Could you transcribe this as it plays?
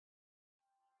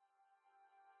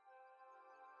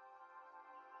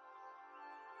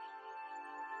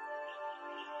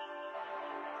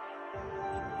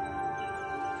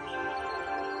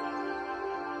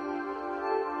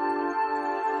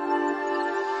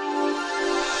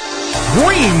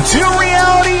Dream 2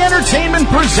 Reality Entertainment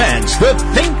presents the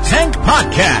Think Tank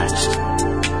Podcast.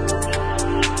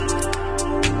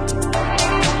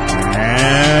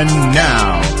 And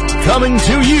now, coming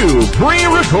to you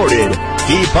pre-recorded,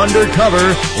 deep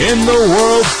undercover in the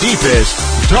world's deepest,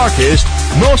 darkest,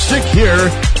 most secure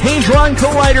Hadron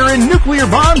Collider and nuclear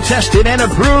bomb-tested and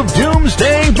approved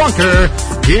doomsday bunker,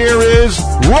 here is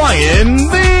Ryan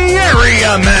the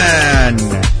Area Man.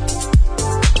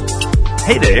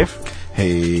 Hey, Dave.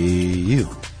 Hey, you.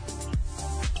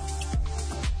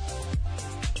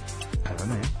 I have a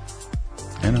name.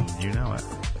 I know. You know it.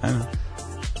 I know.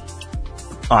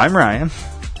 I'm Ryan.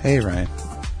 Hey, Ryan.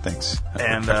 Thanks.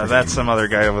 And that's some other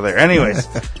guy over there. Anyways,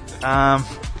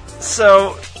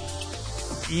 so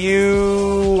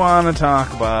you want to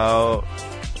talk about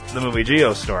the movie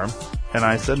Geostorm, and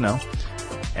I said no.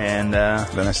 And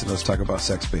then I said, let's talk about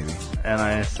sex, baby. And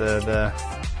I said,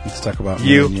 let's talk about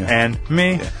you me and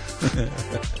me. Yeah.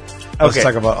 Let's Okay.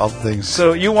 talk about all the things.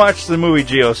 So you watched the movie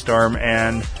Geostorm,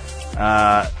 and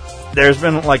there's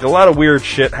been like a lot of weird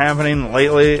shit happening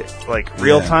lately, like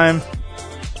real time,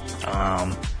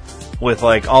 with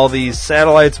like all these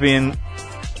satellites being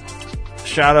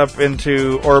shot up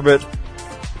into orbit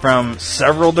from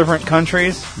several different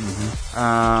countries.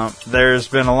 Mm-hmm. There's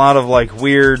been a lot of like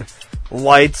weird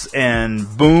lights and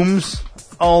booms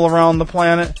all around the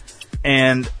planet,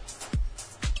 and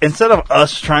instead of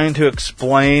us trying to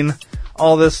explain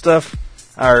all this stuff,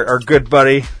 our good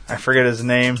buddy, I forget his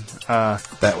name.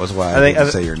 That was why I didn't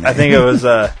say your name. I think it was,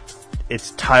 it's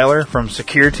Tyler from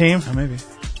Secure Team. Oh, maybe.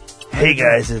 Hey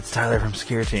guys, it's Tyler from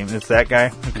Secure Team. It's that guy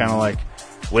who kind of like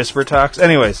whisper talks.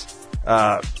 Anyways,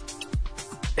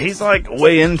 he's like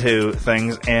way into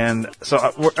things, and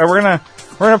so we're gonna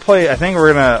play. I think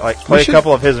we're gonna like play a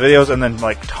couple of his videos and then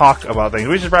like talk about things.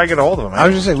 We should probably get a hold of him. I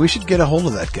was just saying we should get a hold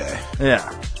of that guy.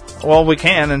 Yeah. Well, we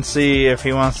can and see if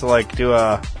he wants to like do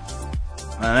an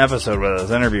episode with us,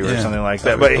 interview or something like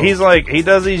that. But cool. He's like, he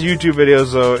does these YouTube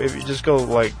videos, so if you just go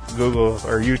like Google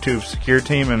or YouTube Secure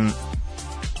Team and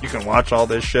you can watch all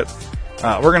this shit.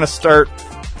 We're gonna start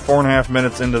 4.5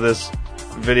 minutes into this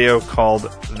video called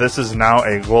 "This Is Now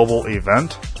a Global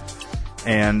Event,"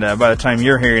 and by the time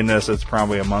you're hearing this, it's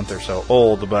probably a month or so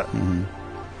old. But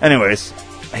anyways,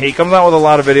 he comes out with a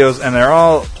lot of videos, and they're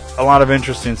all a lot of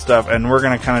interesting stuff, and we're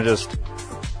going to kind of just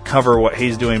cover what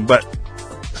he's doing, but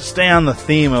stay on the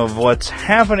theme of what's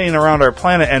happening around our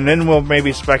planet, and then we'll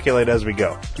maybe speculate as we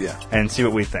go. Yeah. And see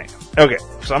what we think. Okay,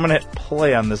 so I'm going to hit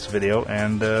play on this video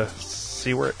and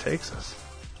see where it takes us.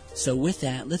 So with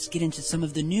that, let's get into some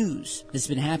of the news that's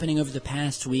been happening over the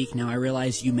past week. Now, I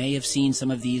realize you may have seen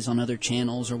some of these on other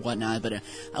channels or whatnot, but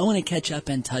I want to catch up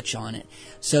and touch on it.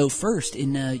 So first,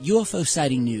 in UFO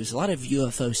sighting news, a lot of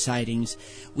UFO sightings,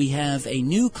 we have a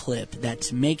new clip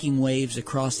that's making waves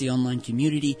across the online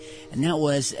community, and that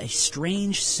was a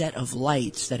strange set of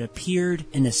lights that appeared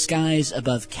in the skies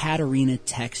above Katerina,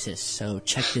 Texas. So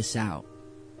check this out.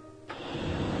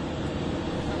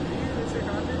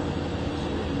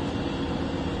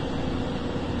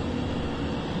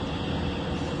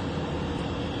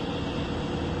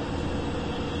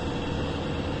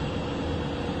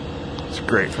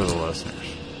 Great for the listeners.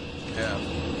 Yeah.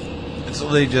 And so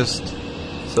they just...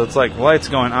 So it's like lights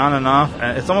going on and off,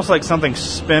 and it's almost like something's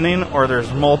spinning, or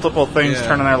there's multiple things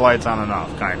turning their lights on and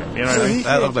off, kind of. You know what I mean?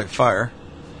 That looked like fire.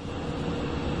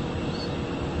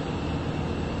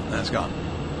 That's gone.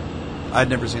 I'd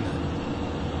never seen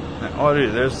that. Oh,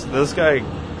 dude, this guy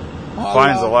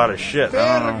finds a lot of shit.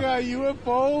 I don't know.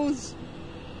 UFOs.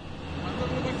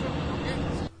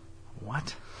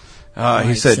 What?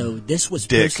 He said, so this was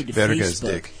dick. posted to Vertica's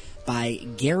Facebook dick. by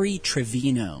Gary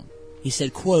Trevino. He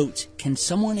said, quote, "Can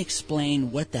someone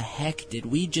explain what the heck did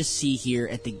we just see here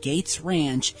at the Gates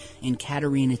Ranch in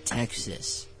Katerina,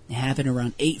 Texas?" It happened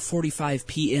around 8:45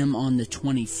 p.m. on the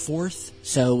 24th.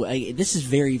 So this is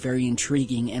very, very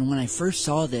intriguing. And when I first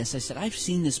saw this, I said, I've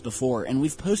seen this before. And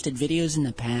we've posted videos in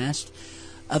the past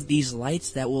of these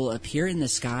lights that will appear in the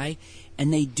sky.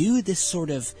 And they do this sort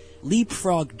of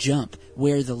leapfrog jump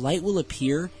where the light will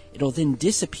appear, it'll then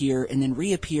disappear, and then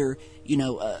reappear, you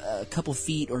know, a couple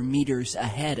feet or meters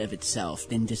ahead of itself,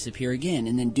 then disappear again,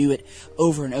 and then do it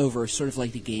over and over, sort of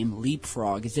like the game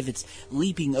Leapfrog, as if it's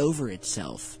leaping over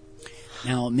itself.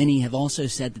 Now, many have also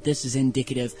said that this is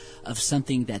indicative of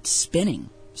something that's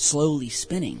spinning, slowly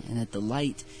spinning, and that the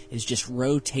light is just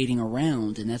rotating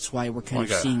around, and that's why we're kind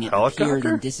of seeing it appear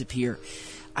and disappear.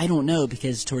 I don't know,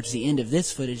 because towards the end of this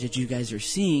footage that you guys are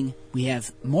seeing, we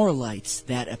have more lights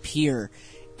that appear,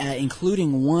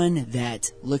 including one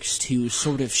that looks to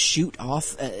sort of shoot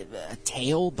off a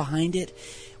tail behind it,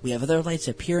 We have other lights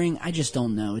appearing. I just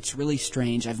don't know. It's really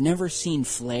strange. I've never seen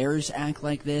flares act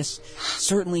like this.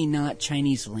 Certainly not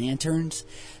Chinese lanterns.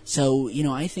 So,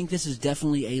 I think this is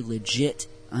definitely a legit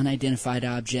unidentified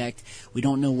object. We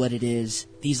don't know what it is.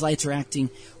 These lights are acting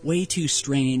way too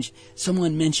strange.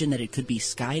 Someone mentioned that it could be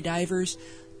skydivers,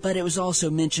 but it was also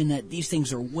mentioned that these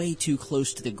things are way too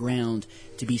close to the ground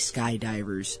to be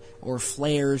skydivers or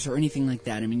flares or anything like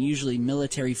that. I mean, usually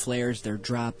military flares, they're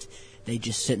dropped, they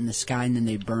just sit in the sky and then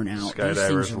they burn out.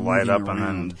 Skydivers light up and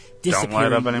then don't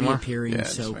light up anymore? Disappearing, yeah,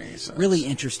 so really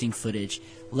interesting footage.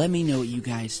 Let me know what you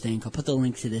guys think. I'll put the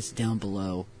link to this down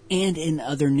below. And in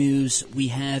other news, we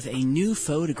have a new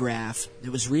photograph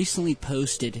that was recently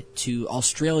posted to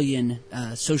Australian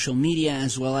social media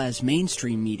as well as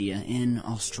mainstream media in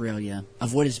Australia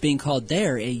of what is being called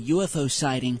there a UFO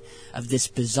sighting of this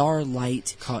bizarre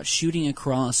light caught shooting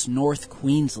across North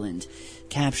Queensland,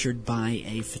 captured by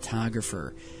a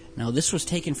photographer. Now, this was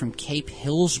taken from Cape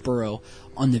Hillsborough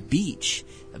on the beach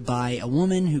by a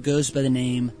woman who goes by the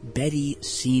name Betty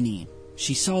Seeney.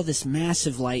 She saw this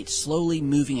massive light slowly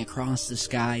moving across the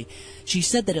sky. She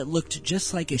said that it looked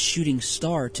just like a shooting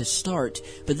star to start,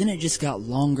 but then it just got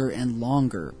longer and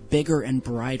longer, bigger and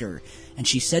brighter. And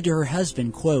she said to her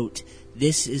husband, quote,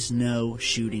 "This is no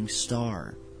shooting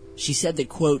star." She said that,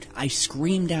 quote, "I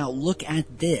screamed out, 'Look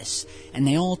at this,' and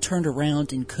they all turned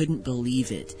around and couldn't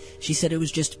believe it." She said it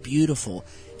was just beautiful.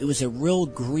 It was a real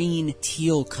green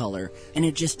teal color, and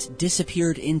it just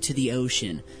disappeared into the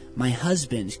ocean. My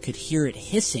husband could hear it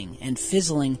hissing and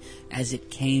fizzling as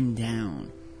it came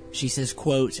down. She says,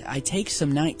 quote, "I take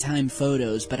some nighttime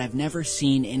photos, but I've never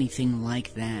seen anything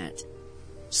like that."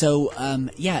 So,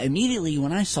 immediately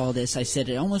when I saw this, I said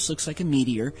it almost looks like a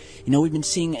meteor. We've been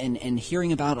seeing and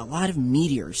hearing about a lot of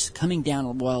meteors coming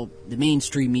down. Well, the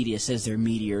mainstream media says they're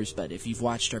meteors, but if you've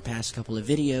watched our past couple of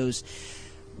videos,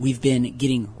 we've been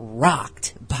getting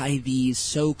rocked by these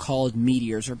so-called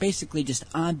meteors, or basically just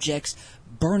objects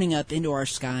burning up into our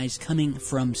skies coming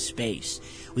from space.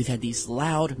 We've had these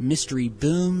loud mystery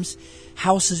booms,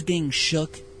 houses being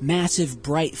shook, massive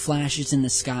bright flashes in the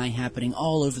sky happening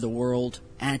all over the world.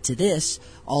 Add to this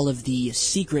all of the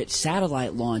secret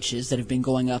satellite launches that have been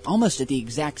going up almost at the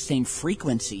exact same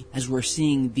frequency as we're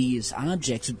seeing these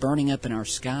objects burning up in our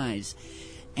skies.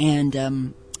 And,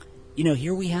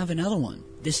 here we have another one.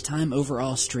 This time over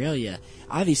Australia.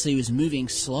 Obviously, it was moving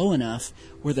slow enough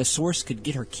where the source could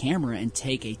get her camera and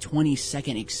take a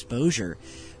 20-second exposure,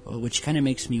 which kind of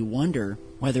makes me wonder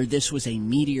whether this was a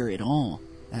meteor at all.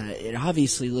 It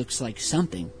obviously looks like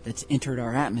something that's entered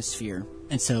our atmosphere.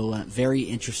 And so, very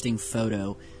interesting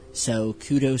photo. So,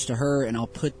 kudos to her, and I'll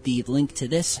put the link to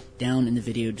this down in the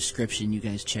video description. You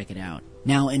guys check it out.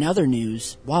 Now, in other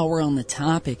news, while we're on the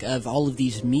topic of all of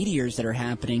these meteors that are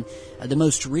happening, the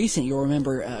most recent, you'll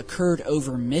remember, occurred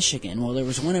over Michigan. Well, there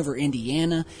was one over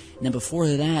Indiana, and then before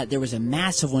that, there was a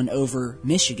massive one over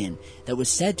Michigan that was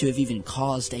said to have even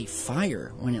caused a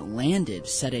fire when it landed,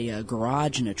 set a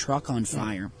garage and a truck on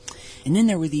fire. And then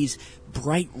there were these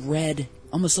bright red,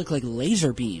 almost look like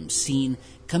laser beams seen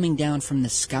coming down from the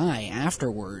sky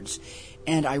afterwards.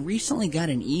 And I recently got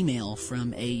an email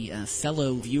from a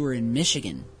fellow viewer in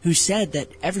Michigan who said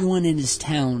that everyone in his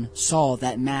town saw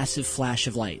that massive flash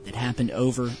of light that happened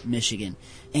over Michigan.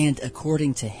 And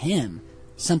according to him,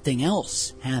 something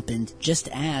else happened just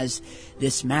as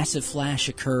this massive flash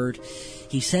occurred.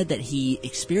 He said that he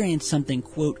experienced something,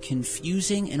 quote,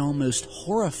 confusing and almost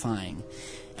horrifying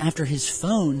after his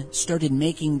phone started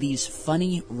making these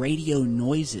funny radio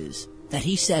noises that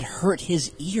he said hurt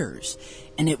his ears.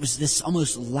 And it was this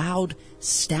almost loud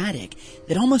static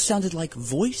that almost sounded like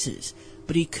voices,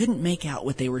 but he couldn't make out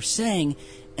what they were saying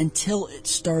until it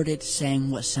started saying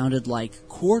what sounded like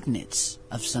coordinates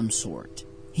of some sort.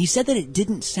 He said that it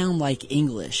didn't sound like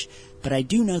English, but I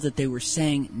do know that they were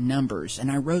saying numbers,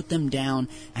 and I wrote them down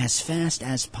as fast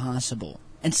as possible.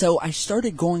 And so I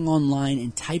started going online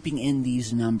and typing in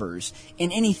these numbers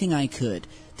in anything I could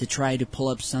to try to pull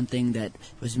up something that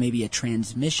was maybe a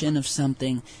transmission of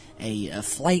something, a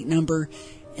flight number.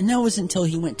 And that was until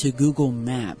he went to Google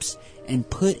Maps and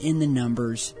put in the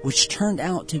numbers, which turned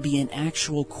out to be an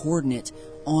actual coordinate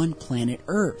on planet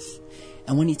Earth.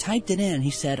 And when he typed it in, he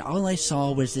said, all I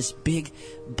saw was this big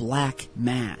black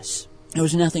mass. There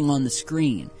was nothing on the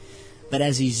screen. But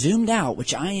as he zoomed out,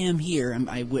 which I am here,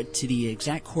 I went to the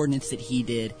exact coordinates that he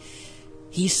did,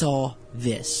 he saw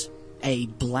this, a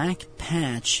black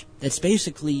patch that's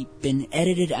basically been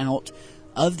edited out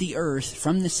of the Earth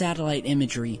from the satellite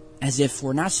imagery, as if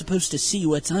we're not supposed to see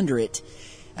what's under it,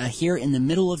 here in the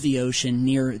middle of the ocean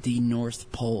near the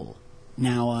North Pole.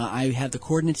 Now, I have the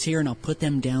coordinates here, and I'll put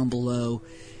them down below.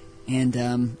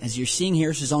 And as you're seeing here,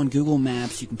 this is on Google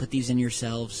Maps. You can put these in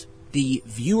yourselves. The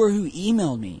viewer who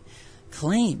emailed me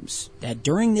claims that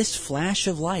during this flash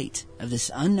of light of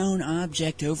this unknown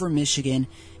object over Michigan,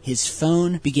 his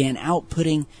phone began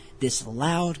outputting this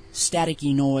loud,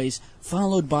 staticky noise,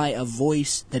 followed by a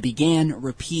voice that began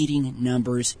repeating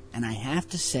numbers. And I have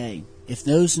to say, if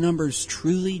those numbers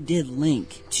truly did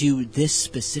link to this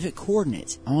specific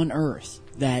coordinate on Earth,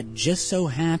 that just so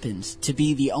happens to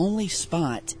be the only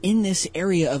spot in this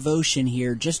area of ocean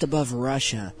here just above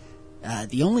Russia,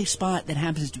 the only spot that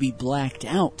happens to be blacked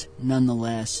out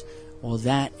nonetheless, well,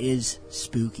 that is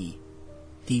spooky.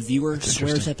 The viewer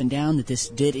swears up and down that this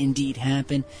did indeed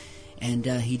happen, and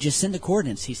he just sent the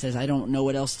coordinates. He says, I don't know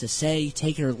what else to say,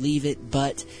 take it or leave it,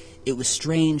 but it was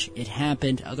strange, it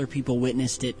happened, other people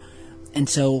witnessed it. And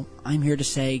so I'm here to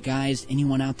say, guys,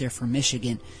 anyone out there from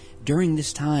Michigan, during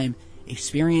this time,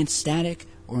 experience static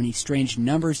or any strange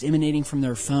numbers emanating from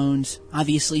their phones,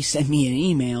 obviously send me an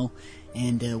email,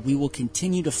 and we will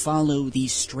continue to follow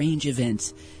these strange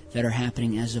events that are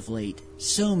happening as of late.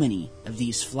 So many of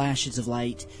these flashes of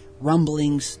light,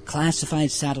 rumblings,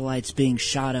 classified satellites being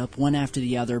shot up one after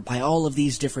the other by all of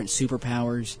these different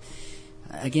superpowers.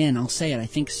 Again, I'll say it, I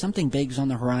think something big's on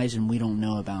the horizon we don't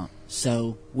know about.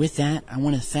 So, with that, I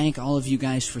want to thank all of you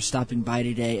guys for stopping by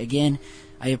today. Again,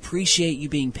 I appreciate you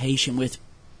being patient with...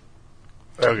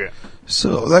 Okay.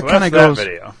 So, that kind of goes...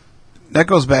 That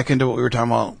goes back into what we were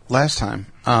talking about last time.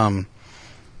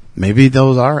 Maybe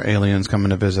those are aliens coming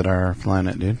to visit our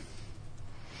planet, dude.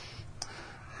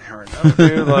 Never know,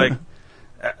 dude. Like,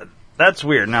 that's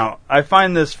weird. Now, I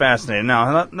find this fascinating.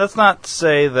 Now, let's not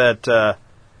say that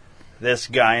this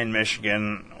guy in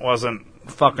Michigan wasn't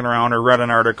fucking around or read an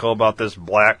article about this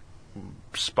black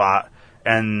spot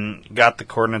and got the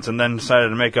coordinates and then decided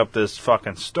to make up this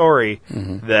fucking story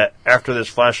that after this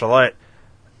flash of light,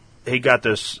 he got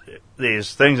these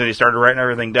things and he started writing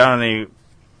everything down and he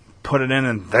put it in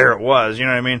and there it was, you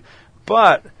know what I mean?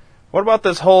 But what about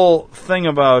this whole thing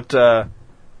about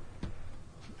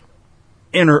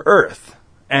inner Earth?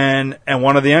 And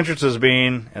one of the entrances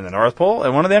being in the North Pole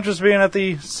and one of the entrances being at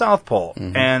the South Pole.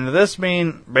 And this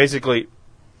being basically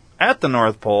at the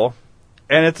North Pole,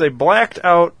 and it's a blacked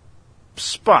out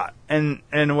spot. And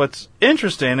what's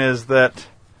interesting is that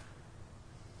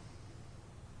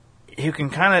you can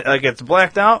kind of, like, it's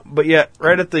blacked out, but yet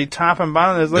right at the top and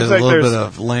bottom, it looks like there's a little bit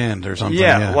of land or something.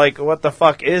 Yeah, like, what the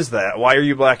fuck is that? Why are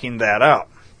you blacking that out?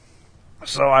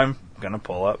 So I'm going to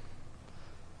pull up.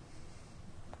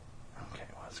 Okay,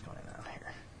 what's going on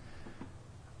here?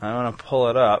 I'm going to pull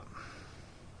it up.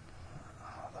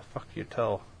 How the fuck do you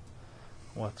tell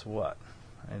what's what?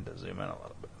 I need to zoom in a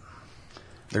little bit.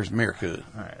 There's America.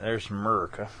 All right, there's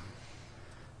America.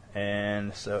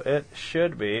 And so it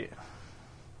should be...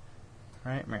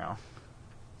 Right, meow.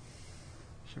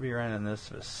 Should be right in this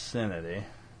vicinity.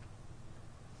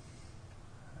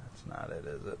 That's not it,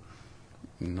 is it?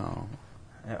 No.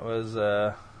 It was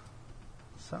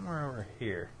somewhere over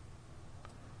here.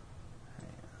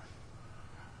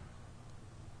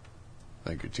 I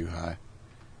think you're too high.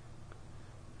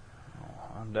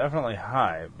 Oh, I'm definitely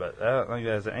high, but I don't think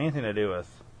that has anything to do with...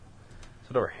 Is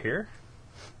it over here?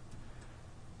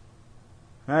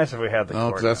 Nice if we had the No,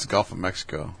 because that's the Gulf of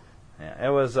Mexico. Yeah, it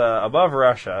was above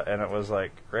Russia, and it was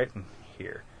like right in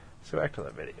here. Let's go back to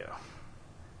that video.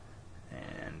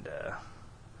 And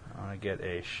I want to get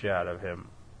a shot of him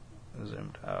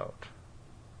zoomed out.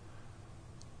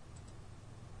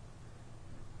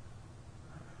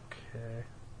 Okay.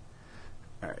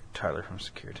 Alright, Tyler from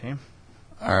Secure Team.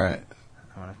 Alright.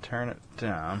 I'm going to turn it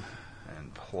down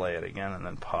and play it again and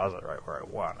then pause it right where I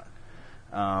want it.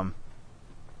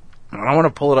 I want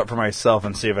to pull it up for myself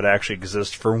and see if it actually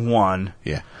exists for one.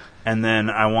 Yeah. And then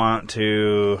I want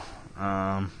to...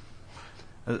 I'm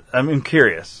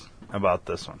curious about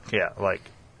this one. Yeah, like,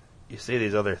 you see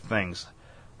these other things.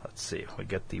 Let's see if we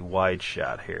get the wide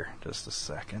shot here. Just a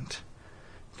second.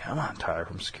 Come on, Tyler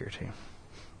from Secure Team.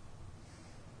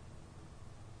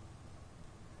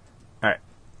 Alright.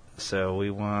 So we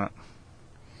want...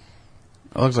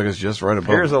 It looks like it's just right above.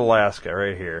 Here's Alaska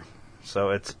right here. So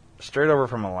it's straight over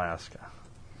from Alaska.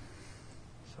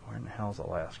 So where in the hell's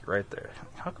Alaska? Right there.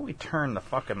 How can we turn the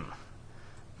fucking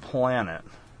planet?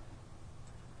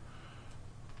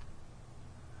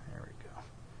 There we go.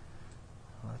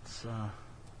 Let's,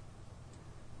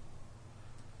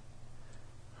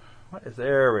 what is,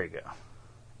 there we go.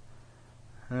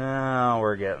 Now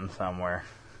we're getting somewhere.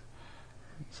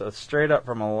 So it's straight up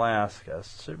from Alaska. It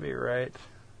should be right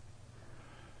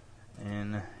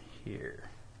in here.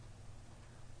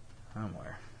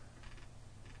 Somewhere.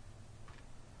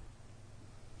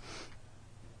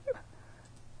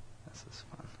 This is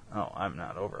fun. Oh, I'm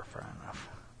not over far enough.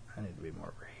 I need to be more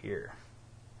over here.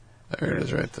 There it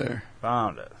is right there.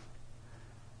 Found it.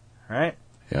 Right?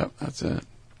 Yep, that's it.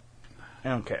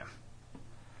 Okay.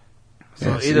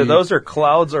 So either those are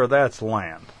clouds or that's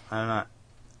land. I'm not...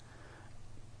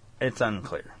 It's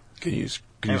unclear. Can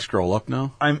you scroll up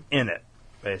now? I'm in it,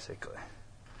 basically.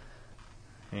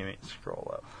 You mean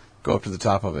scroll up. Go up to the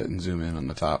top of it and zoom in on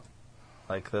the top.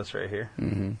 Like this right here?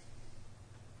 Mm-hmm.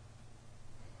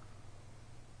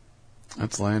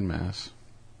 That's landmass.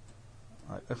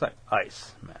 It's like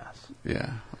ice mass.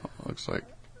 Yeah, looks like.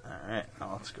 Alright,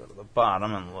 now let's go to the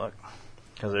bottom and look.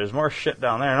 Because there's more shit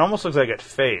down there. It almost looks like it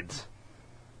fades.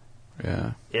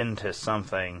 Yeah. Into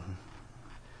something.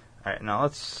 Alright, now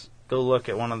let's go look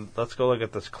at let's go look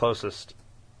at this closest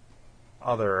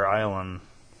other island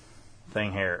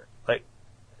thing here. Like,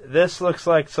 this looks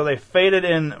like, so they faded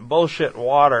in bullshit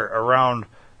water around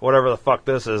whatever the fuck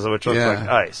this is, which looks like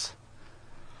ice.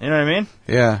 You know what I mean?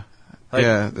 Yeah. Like,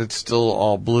 yeah, it's still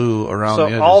all blue around the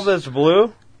edges. So all this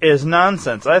blue is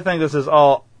nonsense. I think this is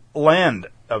all land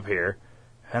up here,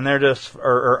 and they're just,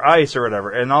 or ice or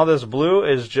whatever, and all this blue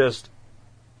is just,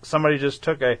 somebody just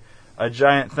took a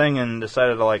giant thing and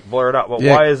decided to like blur it out. But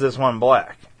why is this one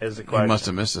black? Is the question. You must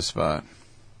have missed a spot.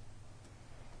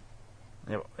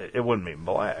 It wouldn't be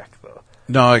black though.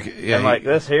 No, and like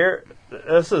this here,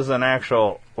 this is an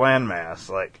actual landmass.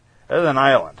 Like, there's an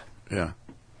island. Yeah.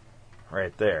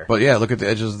 Right there. But yeah, look at the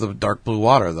edges of the dark blue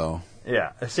water though.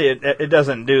 Yeah. See, it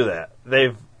doesn't do that.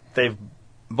 They've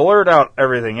blurred out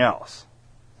everything else.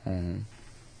 Mm-hmm.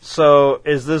 So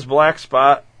is this black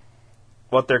spot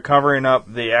what they're covering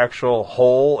up the actual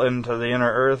hole into the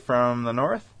inner earth from the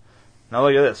north? Now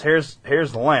look at this.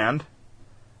 Here's land.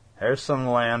 There's some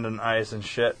land and ice and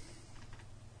shit.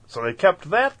 So they kept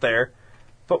that there.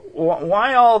 But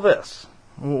why all this?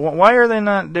 Why are they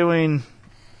not doing...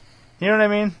 You know what I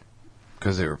mean?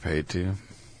 Because they were paid to.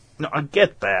 No, I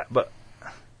get that, but...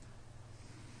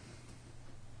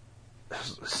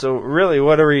 So really,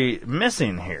 what are we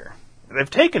missing here? They've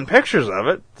taken pictures of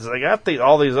it. They got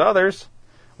all these others.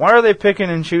 Why are they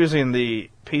picking and choosing the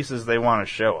pieces they want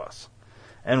to show us?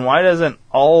 And why doesn't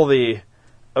all the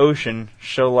ocean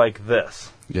show like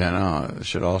this? Yeah, no, it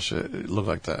should all look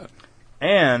like that.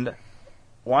 And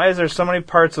why is there so many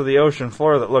parts of the ocean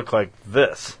floor that look like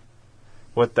this?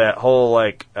 With that whole,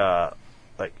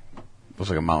 looks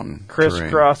like a mountain.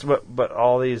 Crisscross, but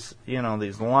all these,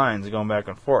 these lines going back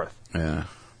and forth. Yeah.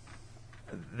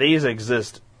 These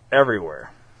exist everywhere.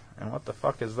 And what the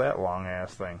fuck is that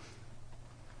long-ass thing?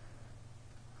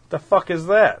 What the fuck is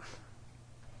that?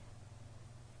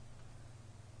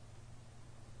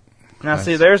 Now,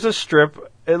 see, there's a strip.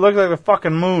 It looks like the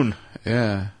fucking moon.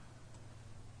 Yeah.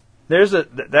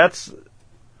 That's...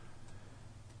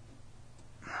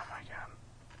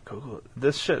 Google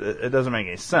this shit. It doesn't make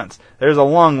any sense. There's a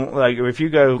long, like, if you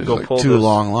go like pull two this,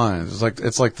 long lines.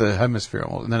 It's like the hemisphere,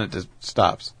 and then it just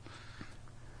stops.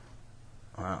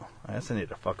 Wow, I guess I need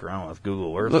to fuck around with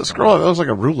Google Earth. Look, scroll. That looks like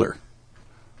a ruler.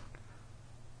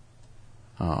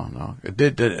 Oh no, it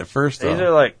did at first though. These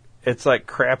are it's like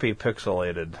crappy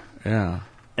pixelated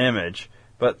image,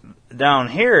 but down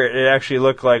here it actually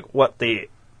looked like what the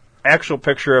actual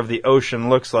picture of the ocean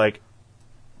looks like.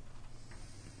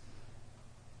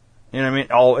 You know what I mean?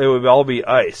 It would all be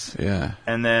ice. Yeah.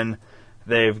 And then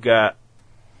they've got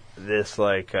this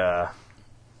really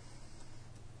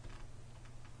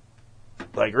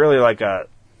like a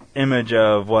image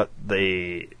of what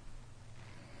the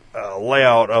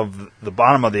layout of the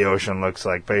bottom of the ocean looks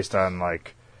like based on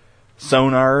like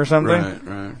sonar or something.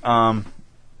 Right. I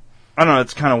don't know.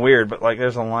 It's kind of weird, but like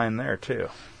there's a line there too.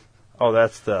 Oh,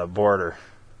 that's the border.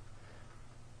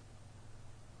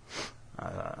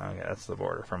 Okay, that's the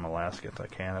border from Alaska to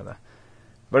Canada.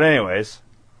 But anyways,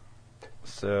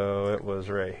 so it was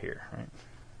right here, right?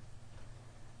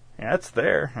 Yeah, it's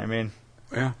there. I mean,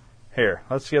 yeah. Here,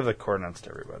 let's give the coordinates to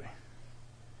everybody.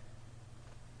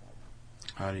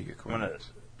 How do you get coordinates?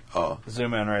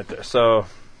 Zoom in right there. So,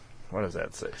 what does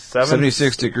that say?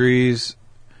 76 degrees,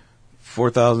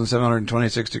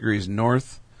 4,726 degrees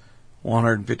north,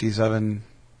 157.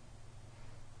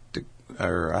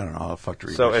 Or I don't know how the fuck to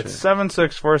read. So it's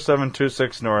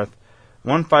 764726 north,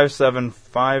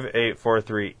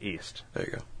 1575843 east. There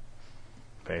you go.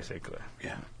 Basically.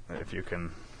 Yeah. If you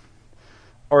can,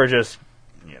 or just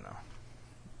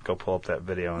go pull up that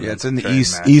video. And it's in the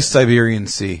East Siberian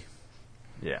Sea.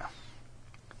 Yeah.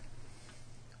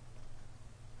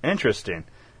 Interesting.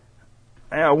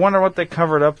 I wonder what they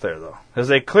covered up there though, because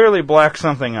they clearly blacked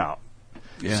something out.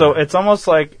 Yeah. So it's almost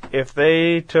like if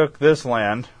they took this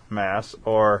land mass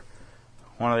or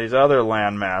one of these other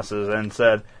land masses and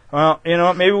said, Well, you know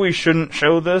what? Maybe we shouldn't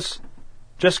show this.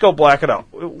 Just go black it out.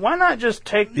 Why not just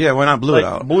take... Yeah, why not blue it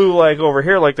out? Blue like over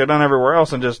here like they're done everywhere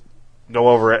else and just go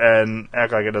over it and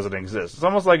act like it doesn't exist. It's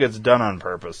almost like it's done on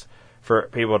purpose for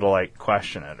people to, like,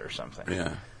 question it or something.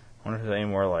 Yeah. I wonder if there's any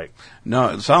more, like... No,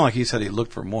 it sounded like he said he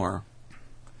looked for more.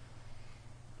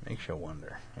 Makes you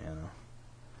wonder, you know.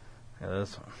 Yeah,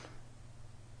 this one.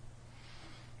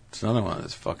 It's another one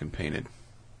that's fucking painted.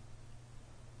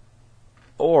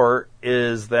 Or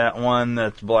is that one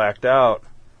that's blacked out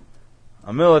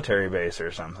a military base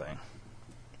or something?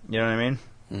 You know what I mean?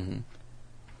 Mm-hmm.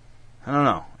 I don't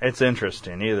know. It's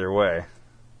interesting either way.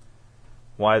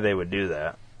 Why they would do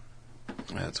that.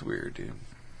 That's weird, dude.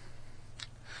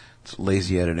 It's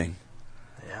lazy editing.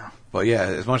 Yeah. But yeah,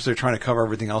 as much as they're trying to cover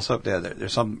everything else up,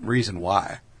 there's some reason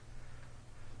why.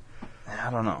 I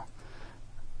don't know.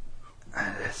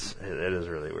 It is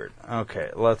really weird.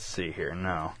 Okay, let's see here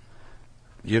now.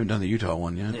 You haven't done the Utah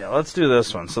one yet? Yeah, let's do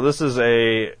this one. So this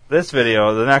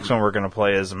video, the next one we're going to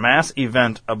play is Mass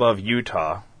Event Above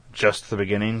Utah. Just the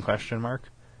beginning, question mark.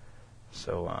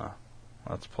 So,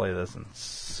 let's play this and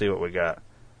see what we got.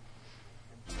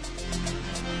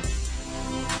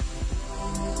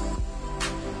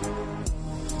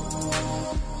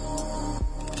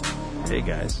 Hey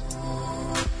guys.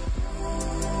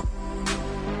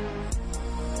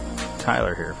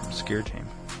 Tyler here from Skier Team.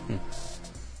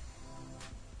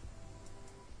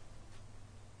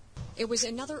 It was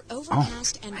another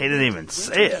overcast and he didn't even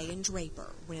say it. Day in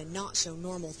Draper when a not so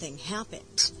normal thing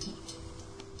happened.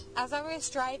 As I was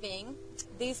driving,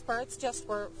 these birds just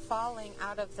were falling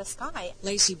out of the sky.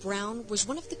 Lacey Brown was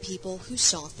one of the people who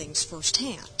saw things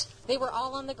firsthand. They were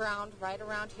all on the ground right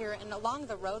around here and along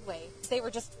the roadway. They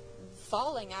were just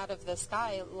falling out of the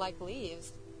sky like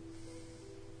leaves.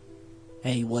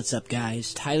 Hey, what's up,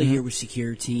 guys? Tyler here with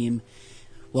Secure Team.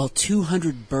 Well,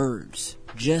 200 birds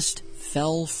just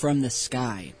fell from the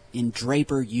sky in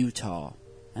Draper, Utah.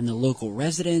 And the local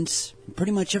residents, and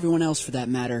pretty much everyone else for that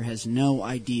matter, has no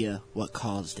idea what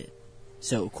caused it.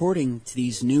 So according to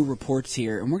these new reports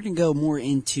here, and we're going to go more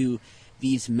into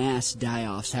these mass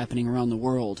die-offs happening around the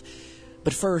world.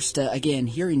 But first, again,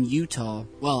 here in Utah,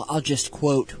 well, I'll just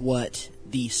quote what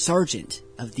the sergeant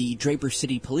of the Draper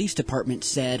City Police Department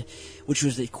said, which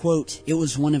was that, quote, "It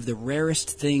was one of the rarest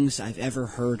things I've ever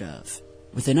heard of."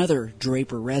 With another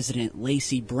Draper resident,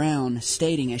 Lacey Brown,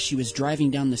 stating as she was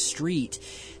driving down the street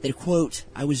that, quote,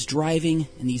 "I was driving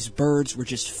and these birds were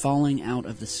just falling out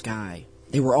of the sky.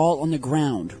 They were all on the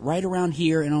ground, right around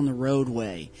here and on the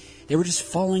roadway. They were just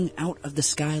falling out of the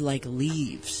sky like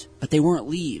leaves. But they weren't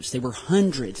leaves. They were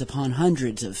hundreds upon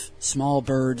hundreds of small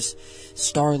birds,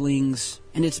 starlings,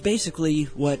 and it's basically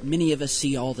what many of us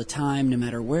see all the time, no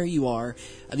matter where you are,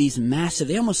 of these massive,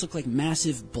 they almost look like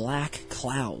massive black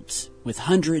clouds, with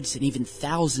hundreds and even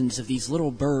thousands of these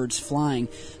little birds flying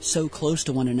so close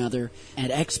to one another.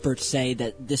 And experts say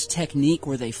that this technique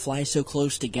where they fly so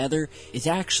close together is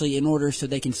actually in order so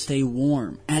they can stay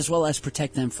warm, as well as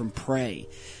protect them from prey.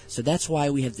 So that's why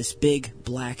we have this big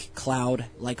black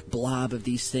cloud-like blob of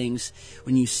these things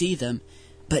when you see them.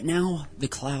 But now the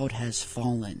cloud has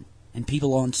fallen, and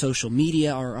people on social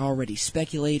media are already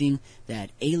speculating that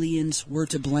aliens were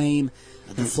to blame,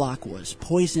 the flock was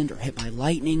poisoned or hit by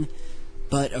lightning.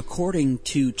 But according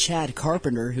to Chad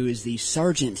Carpenter, who is the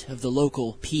sergeant of the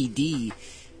local PD,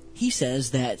 he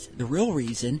says that the real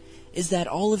reason is that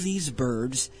all of these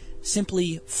birds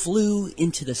simply flew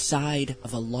into the side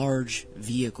of a large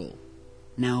vehicle.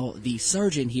 Now, the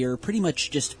sergeant here pretty much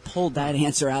just pulled that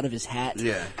answer out of his hat,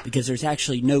 because there's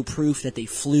actually no proof that they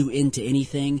flew into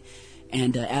anything.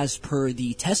 And as per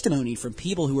the testimony from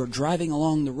people who were driving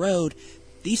along the road,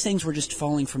 these things were just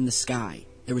falling from the sky.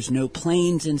 There was no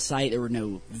planes in sight. There were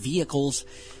no vehicles.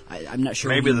 I'm not sure.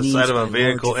 Maybe the sight of a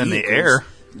vehicle in the air.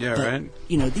 Yeah, but, right.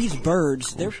 You know, these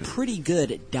birds, they're pretty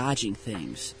good at dodging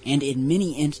things. And in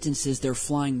many instances, they're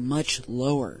flying much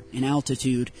lower in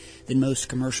altitude than most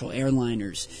commercial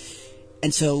airliners.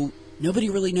 And so, nobody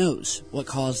really knows what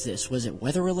caused this. Was it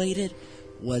weather-related?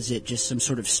 Was it just some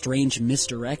sort of strange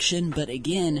misdirection? But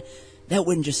again, that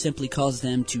wouldn't just simply cause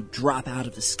them to drop out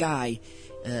of the sky,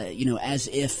 as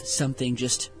if something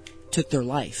just took their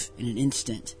life in an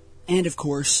instant. And of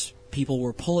course, people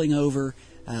were pulling over.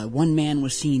 One man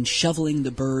was seen shoveling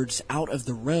the birds out of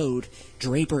the road.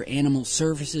 Draper Animal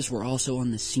Services were also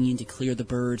on the scene to clear the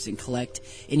birds and collect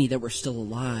any that were still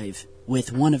alive,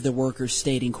 with one of the workers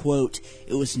stating, quote,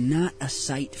 "It was not a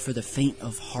sight for the faint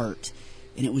of heart,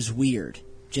 and it was weird,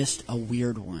 just a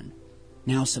weird one."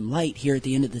 Now, some light here at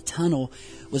the end of the tunnel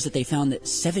was that they found that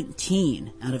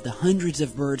 17 out of the hundreds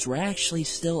of birds were actually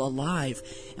still alive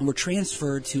and were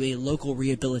transferred to a local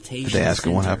rehabilitation Did they ask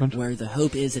them what happened? where the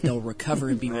hope is that they'll recover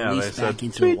and be released back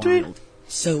into the wild.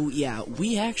 So, yeah,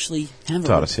 we actually haven't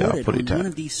reported on one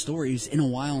of these stories in a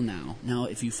while now. Now,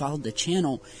 if you followed the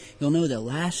channel, you'll know that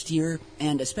last year,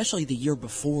 and especially the year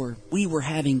before, we were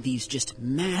having these just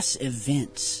mass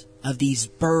events of these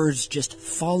birds just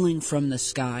falling from the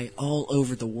sky all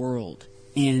over the world.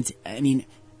 And, I mean,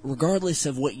 regardless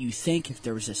of what you think, if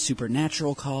there was a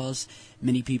supernatural cause,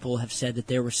 many people have said that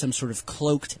there was some sort of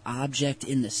cloaked object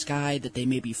in the sky that they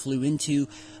maybe flew into.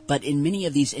 But in many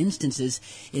of these instances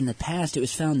in the past, it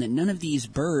was found that none of these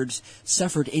birds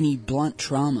suffered any blunt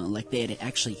trauma, like they had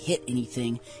actually hit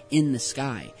anything in the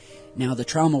sky. Now, the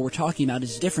trauma we're talking about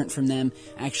is different from them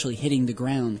actually hitting the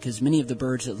ground, because many of the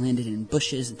birds that landed in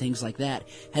bushes and things like that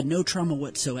had no trauma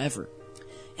whatsoever.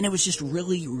 And it was just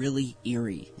really, really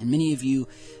eerie. And many of you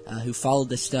who followed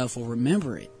this stuff will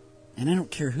remember it. And I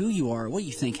don't care who you are, what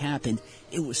you think happened,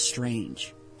 it was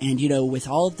strange. And, you know, with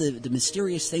all of the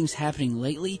mysterious things happening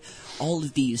lately, all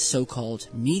of these so-called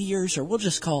meteors, or we'll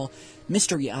just call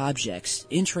mystery objects,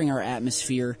 entering our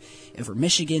atmosphere over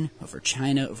Michigan, over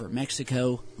China, over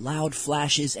Mexico, loud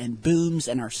flashes and booms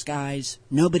in our skies.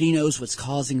 Nobody knows what's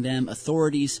causing them,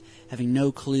 authorities having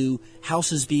no clue,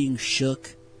 houses being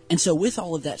shook. And so with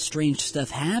all of that strange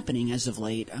stuff happening as of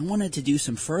late, I wanted to do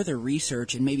some further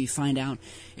research and maybe find out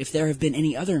if there have been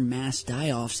any other mass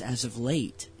die-offs as of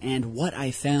late. And what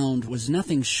I found was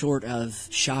nothing short of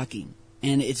shocking.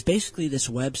 And it's basically this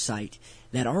website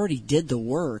that already did the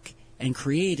work and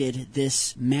created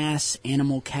this mass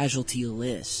animal casualty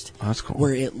list. Oh, that's cool.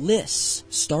 Where it lists,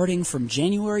 starting from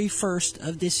January 1st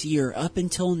of this year up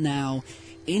until now,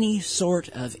 any sort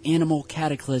of animal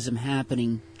cataclysm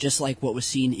happening, just like what was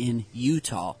seen in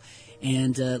Utah.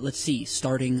 And let's see,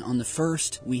 starting on the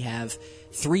 1st, we have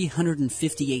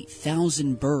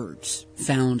 358,000 birds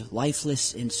found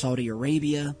lifeless in Saudi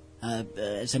Arabia.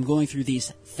 As I'm going through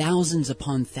these, thousands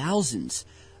upon thousands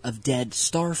of dead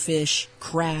starfish,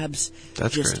 crabs,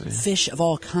 that's just crazy. Fish of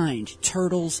all kinds,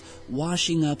 turtles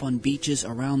washing up on beaches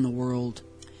around the world.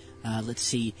 Let's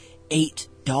see, 8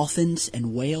 dolphins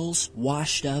and whales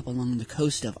washed up along the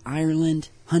coast of Ireland.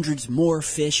 Hundreds more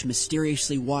fish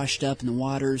mysteriously washed up in the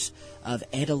waters of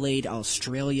Adelaide,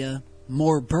 Australia.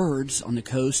 More birds on the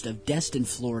coast of Destin,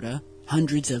 Florida.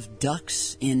 Hundreds of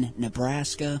ducks in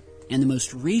Nebraska. And the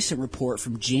most recent report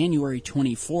from January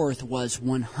 24th was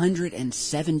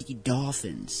 170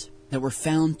 dolphins that were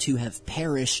found to have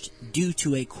perished due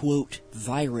to a, quote,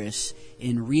 virus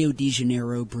in Rio de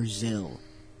Janeiro, Brazil.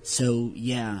 So,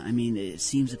 yeah, I mean, it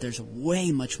seems that there's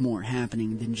way much more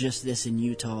happening than just this in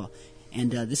Utah.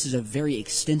 And this is a very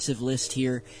extensive list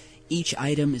here. Each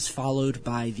item is followed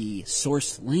by the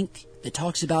source link that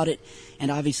talks about it.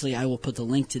 And obviously, I will put the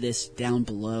link to this down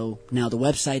below. Now, the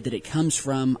website that it comes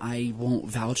from, I won't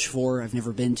vouch for. I've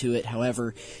never been to it.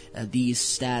 However, these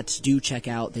stats do check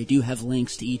out. They do have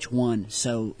links to each one.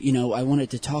 So, you know, I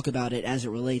wanted to talk about it as it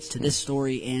relates to this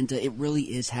story, and it really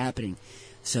is happening.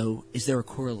 So, is there a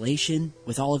correlation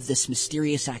with all of this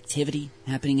mysterious activity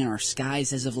happening in our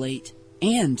skies as of late?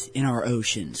 And in our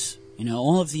oceans? You know,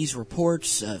 all of these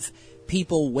reports of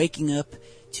people waking up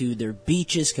to their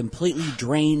beaches completely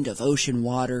drained of ocean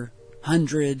water,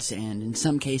 hundreds and in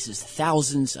some cases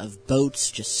thousands of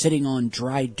boats just sitting on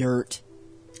dry dirt.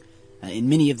 In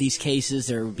many of these cases,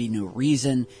 there would be no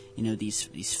reason. You know,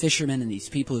 these fishermen and these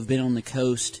people who've been on the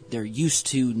coast, they're used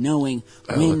to knowing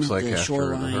when the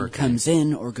shoreline comes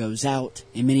in or goes out.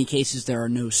 In many cases, there are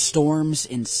no storms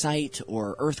in sight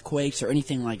or earthquakes or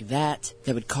anything like that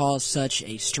that would cause such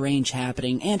a strange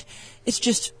happening. And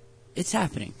it's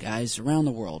happening, guys, around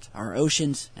the world. Our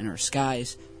oceans and our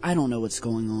skies. I don't know what's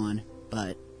going on,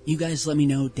 but you guys let me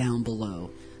know down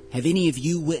below. Have any of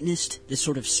you witnessed this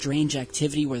sort of strange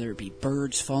activity, whether it be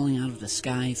birds falling out of the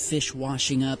sky, fish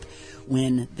washing up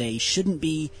when they shouldn't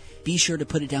be? Be sure to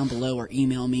put it down below or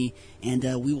email me, and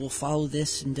we will follow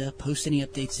this and post any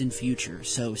updates in future.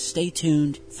 So stay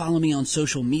tuned. Follow me on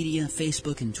social media,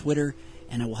 Facebook and Twitter,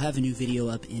 and I will have a new video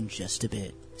up in just a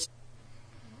bit.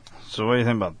 So what do you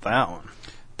think about that one?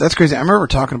 That's crazy. I remember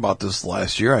talking about this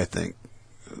last year, I think.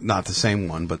 Not the same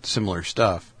one, but similar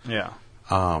stuff. Yeah.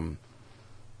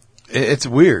 It's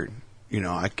weird. You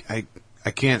know,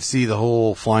 I can't see the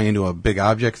whole flying into a big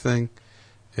object thing.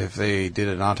 If they did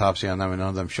an autopsy on them and none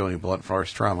of them show any blunt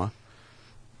force trauma.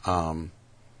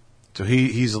 So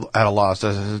he's at a loss.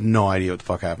 Has no idea what the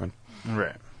fuck happened.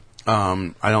 Right.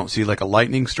 I don't see like a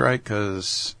lightning strike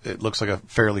because it looks like a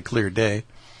fairly clear day.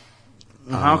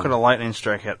 How could a lightning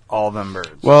strike hit all them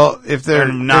birds? Well, if they're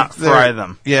fry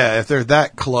them. Yeah, if they're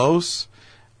that close,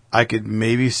 I could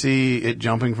maybe see it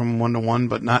jumping from one to one,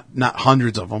 but not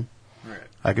hundreds of them. Right.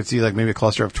 I could see like maybe a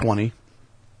cluster of 20.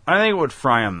 I think it would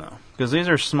fry them though, because these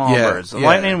are small birds. The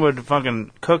lightning would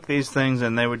fucking cook these things,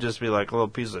 and they would just be like little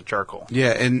pieces of charcoal.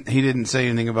 Yeah, and he didn't say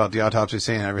anything about the autopsy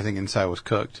saying everything inside was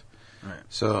cooked. Right.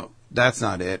 So that's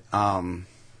not it.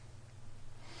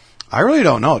 I really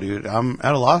don't know, dude. I'm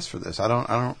at a loss for this. I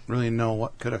don't really know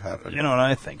what could have happened. You know what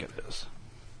I think it is?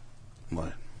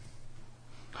 What?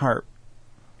 HAARP.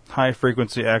 High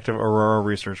Frequency Active Aurora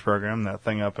Research Program. That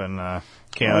thing up in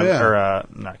Canada, or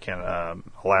not Canada,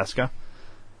 Alaska.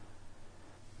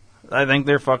 I think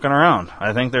they're fucking around.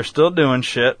 I think they're still doing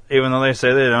shit, even though they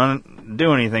say they don't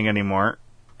do anything anymore.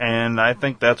 And I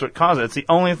think that's what caused it. It's the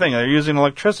only thing. They're using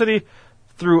electricity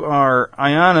through our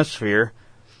ionosphere,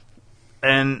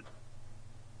 and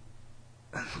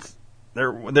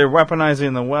they're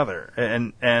weaponizing the weather,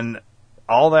 and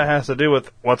all that has to do with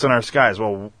what's in our skies.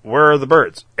 Well, where are the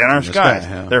birds? In our skies.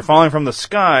 Sky, yeah. They're falling from the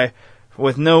sky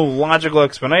with no logical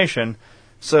explanation.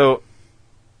 So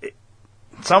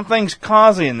something's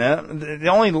causing that. The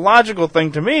only logical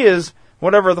thing to me is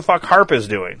whatever the fuck HAARP is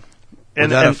doing. Would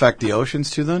that affect the oceans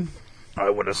too then? I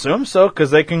would assume so,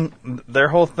 because they can. Their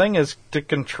whole thing is to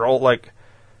control, like,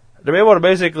 to be able to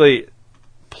basically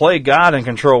play God and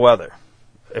control weather.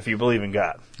 If you believe in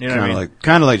God, you know what I mean?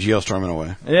 Kind of like Geostorm in a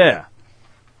way. Yeah.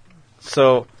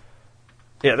 So,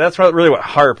 yeah, that's really what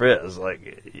HAARP is.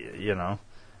 Like, you know,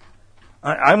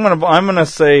 I'm gonna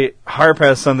say HAARP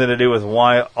has something to do with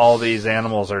why all these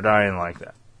animals are dying like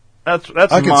that. That's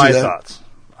my thoughts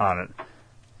on it.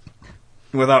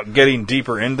 Without getting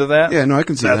deeper into that, yeah, no, I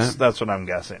can see that. That's what I'm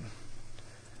guessing.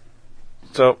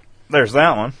 So there's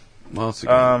that one. Well,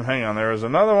 hang on, there was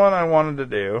another one I wanted to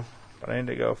do, but I need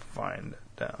to go find it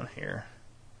down here.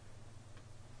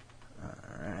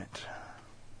 All right.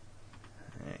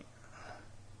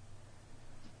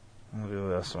 We'll do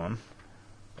this one.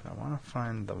 But I want to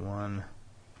find the one.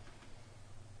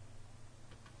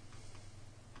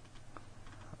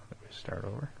 Let me start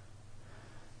over.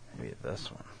 Maybe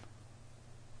this one.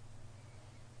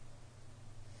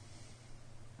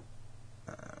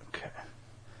 Okay.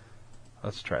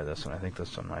 Let's try this one. I think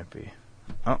this one might be.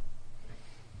 Oh.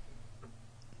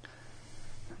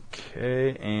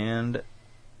 Okay, and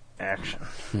action.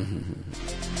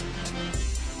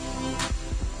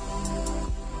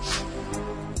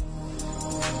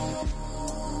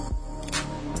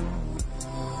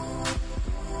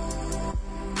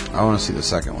 I want to see the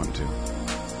second one too.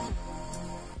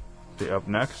 The up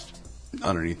next?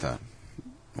 Underneath that.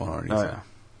 Well, underneath that. Yeah.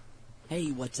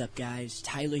 Hey, what's up, guys?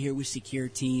 Tyler here with Secure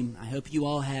Team. I hope you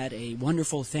all had a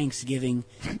wonderful Thanksgiving.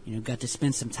 Got to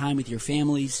spend some time with your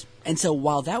families. And so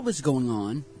while that was going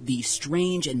on, the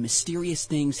strange and mysterious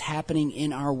things happening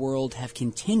in our world have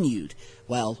continued,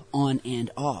 well, on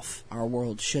and off our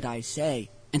world, should I say.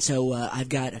 And so I've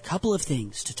got a couple of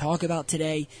things to talk about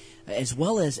today, as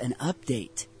well as an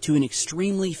update to an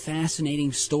extremely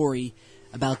fascinating story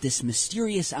about this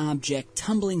mysterious object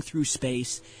tumbling through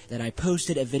space that I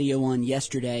posted a video on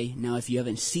yesterday. Now, if you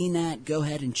haven't seen that, go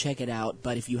ahead and check it out.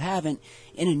 But if you haven't,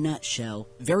 in a nutshell,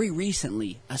 very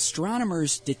recently,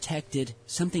 astronomers detected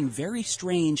something very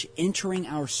strange entering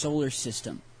our solar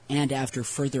system. And after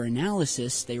further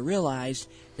analysis, they realized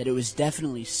that it was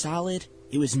definitely solid,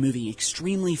 it was moving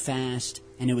extremely fast,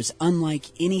 and it was unlike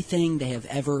anything they have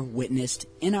ever witnessed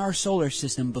in our solar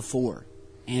system before.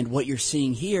 And what you're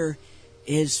seeing here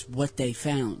is what they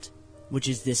found, which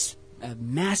is this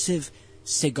massive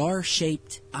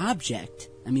cigar-shaped object.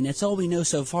 I mean, that's all we know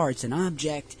so far. It's an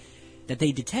object that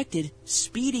they detected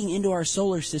speeding into our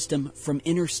solar system from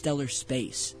interstellar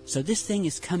space. So this thing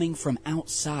is coming from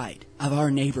outside of our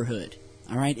neighborhood.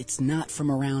 All right? It's not from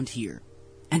around here.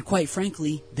 And quite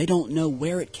frankly, they don't know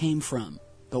where it came from.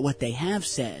 But what they have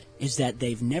said is that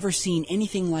they've never seen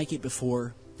anything like it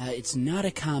before. It's not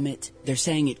a comet. They're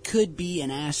saying it could be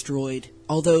an asteroid,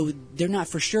 although they're not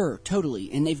for sure, totally.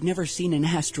 And they've never seen an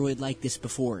asteroid like this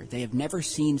before. They have never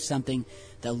seen something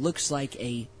that looks like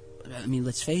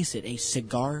let's face it, a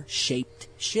cigar-shaped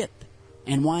ship.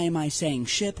 And why am I saying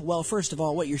ship? Well, first of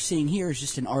all, what you're seeing here is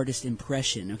just an artist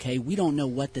impression, okay? We don't know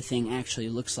what the thing actually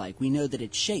looks like. We know that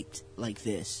it's shaped like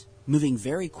this, moving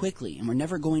very quickly, and we're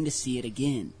never going to see it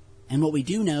again. And what we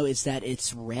do know is that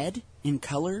it's red in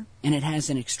color, and it has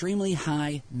an extremely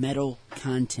high metal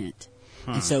content.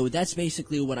 And so that's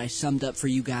basically what I summed up for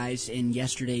you guys in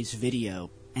yesterday's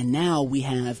video. And now we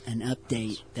have an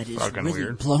update that is really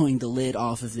weird, blowing the lid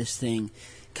off of this thing,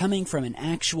 coming from an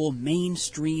actual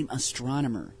mainstream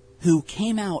astronomer who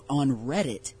came out on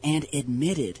Reddit and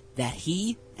admitted that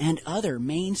he and other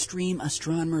mainstream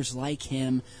astronomers like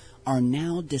him are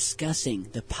now discussing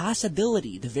the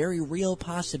possibility, the very real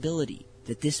possibility,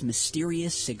 that this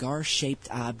mysterious cigar-shaped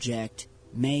object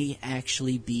may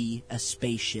actually be a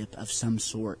spaceship of some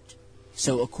sort.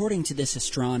 So according to this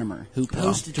astronomer who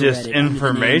posted to Reddit under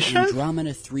the name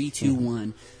Andromeda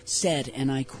 321, said,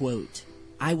 and I quote,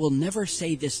 "I will never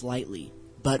say this lightly,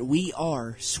 but we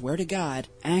are, swear to God,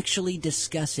 actually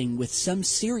discussing with some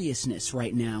seriousness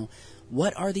right now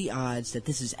what are the odds that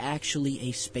this is actually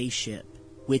a spaceship,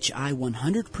 which I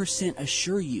 100%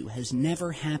 assure you has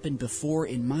never happened before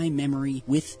in my memory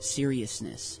with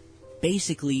seriousness.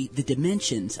 Basically, the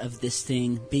dimensions of this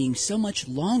thing being so much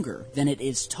longer than it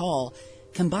is tall,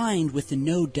 combined with the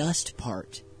no dust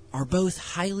part, are both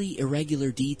highly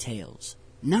irregular details.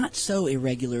 Not so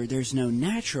irregular there's no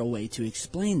natural way to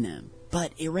explain them,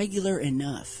 but irregular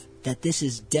enough that this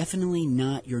is definitely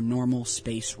not your normal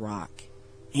space rock.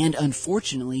 And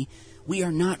unfortunately, we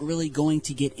are not really going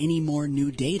to get any more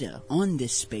new data on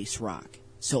this space rock,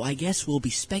 so I guess we'll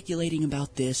be speculating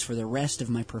about this for the rest of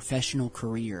my professional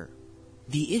career.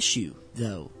 The issue,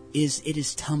 though, is it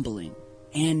is tumbling,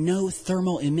 and no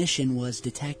thermal emission was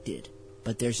detected.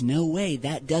 But there's no way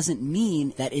that doesn't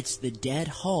mean that it's the dead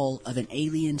hull of an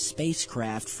alien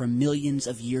spacecraft from millions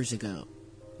of years ago.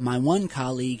 My one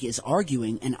colleague is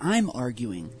arguing, and I'm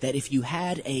arguing, that if you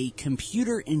had a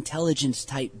computer intelligence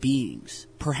type beings,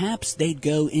 perhaps they'd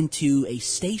go into a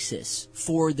stasis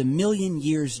for the million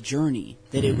years journey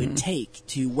that it would take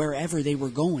to wherever they were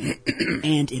going.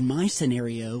 And in my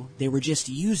scenario, they were just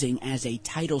using as a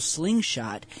tidal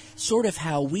slingshot, sort of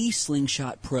how we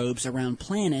slingshot probes around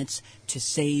planets to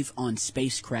save on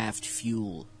spacecraft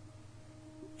fuel.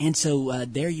 And so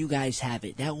there you guys have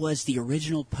it. That was the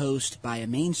original post by a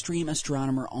mainstream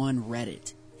astronomer on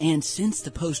Reddit. And since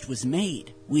the post was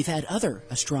made, we've had other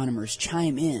astronomers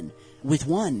chime in, with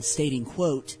one stating,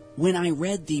 quote, "When I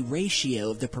read the ratio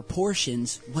of the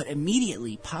proportions, what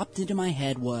immediately popped into my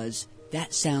head was,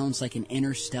 that sounds like an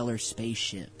interstellar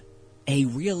spaceship. A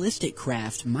realistic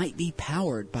craft might be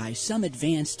powered by some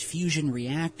advanced fusion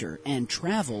reactor and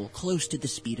travel close to the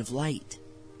speed of light.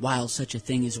 While such a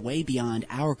thing is way beyond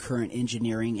our current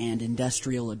engineering and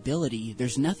industrial ability,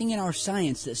 there's nothing in our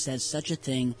science that says such a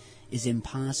thing is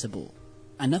impossible."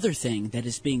 Another thing that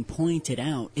is being pointed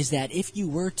out is that if you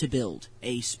were to build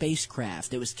a spacecraft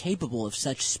that was capable of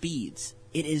such speeds,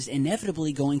 it is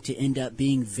inevitably going to end up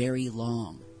being very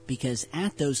long. Because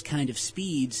at those kind of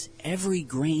speeds, every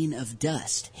grain of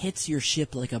dust hits your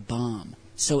ship like a bomb.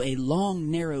 So a long,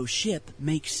 narrow ship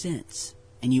makes sense.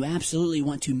 And you absolutely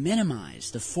want to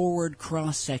minimize the forward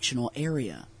cross-sectional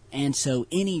area. And so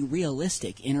any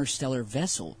realistic interstellar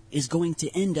vessel is going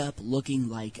to end up looking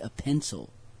like a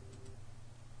pencil.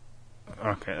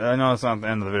 Okay, I know it's not the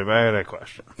end of the video, but I had a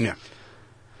question. Yeah.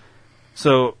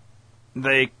 So,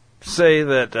 they say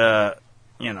that,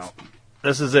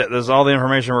 this is it. This is all the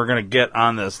information we're going to get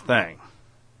on this thing.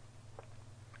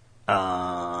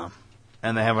 And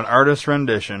they have an artist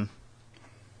rendition.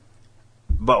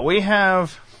 But we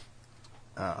have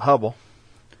Hubble,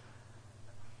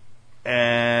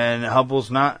 and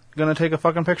Hubble's not going to take a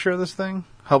fucking picture of this thing?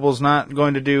 Hubble's not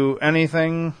going to do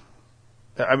anything?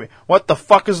 I mean, what the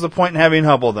fuck is the point in having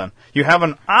Hubble then? You have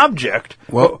an object.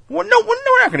 Well, we're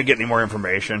not going to get any more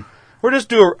information. We're just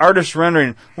doing artist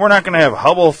rendering. We're not going to have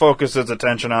Hubble focus its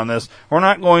attention on this. We're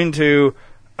not going to,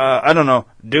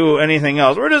 do anything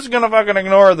else. We're just going to fucking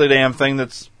ignore the damn thing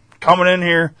that's coming in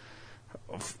here,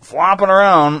 flopping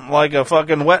around like a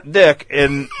fucking wet dick,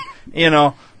 and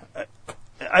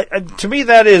to me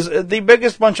that is the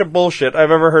biggest bunch of bullshit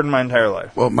I've ever heard in my entire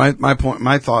life. Well,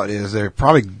 my thought is they're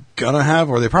probably gonna have,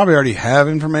 or they probably already have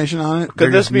information on it.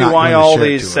 Could this be why all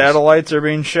these satellites are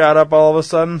being shot up all of a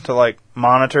sudden to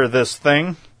monitor this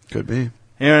thing? Could be.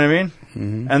 You know what I mean?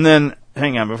 Mm-hmm. And then,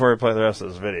 hang on, before we play the rest of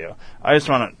this video, I just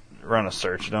want to run a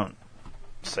search. Don't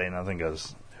say nothing,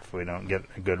 because if we don't get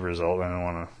a good result, I don't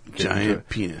want to... Giant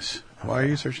penis. Why are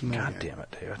you searching that? God damn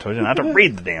it, Dave. I told you not to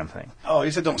read the damn thing. Oh,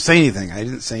 you said don't say anything. I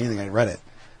didn't say anything. I read it.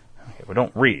 Okay, well,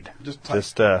 don't read.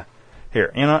 Just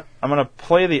here. You know what? I'm going to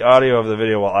play the audio of the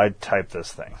video while I type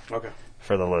this thing. Okay.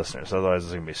 For the listeners. Otherwise,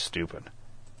 it's going to be stupid.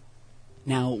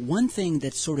 Now, one thing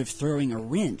that's sort of throwing a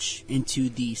wrench into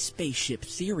the spaceship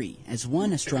theory, as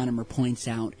one astronomer points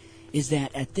out, is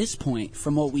that at this point,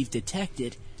 from what we've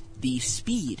detected, the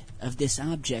speed of this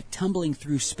object tumbling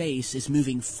through space is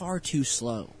moving far too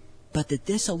slow. But that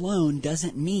this alone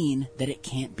doesn't mean that it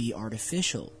can't be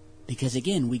artificial. Because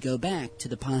again, we go back to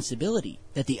the possibility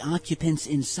that the occupants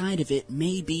inside of it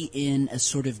may be in a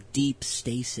sort of deep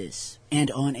stasis and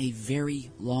on a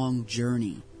very long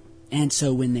journey. And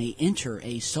so when they enter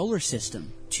a solar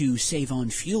system to save on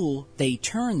fuel, they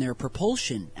turn their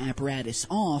propulsion apparatus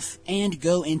off and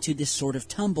go into this sort of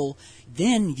tumble,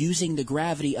 then using the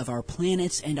gravity of our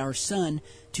planets and our sun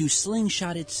to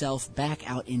slingshot itself back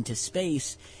out into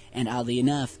space. And oddly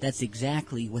enough, that's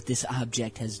exactly what this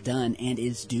object has done and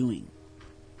is doing.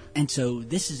 And so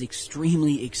this is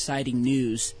extremely exciting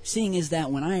news, seeing as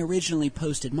that when I originally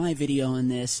posted my video on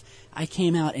this, I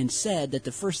came out and said that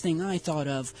the first thing I thought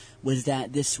of was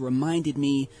that this reminded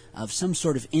me of some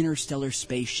sort of interstellar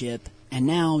spaceship, and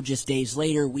now, just days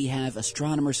later, we have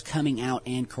astronomers coming out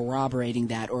and corroborating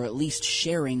that, or at least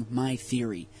sharing my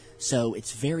theory. So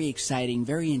it's very exciting,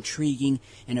 very intriguing,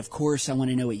 and of course I want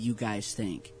to know what you guys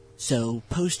think. So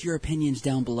post your opinions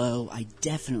down below. I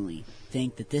definitely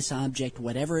think that this object,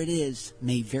 whatever it is,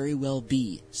 may very well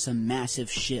be some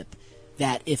massive ship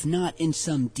that, if not in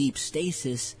some deep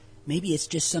stasis, maybe it's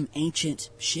just some ancient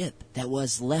ship that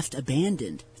was left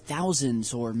abandoned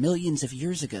thousands or millions of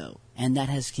years ago, and that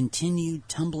has continued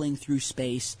tumbling through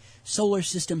space, solar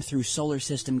system through solar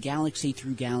system, galaxy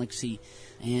through galaxy,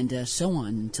 and so on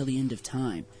until the end of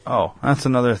time. Oh, that's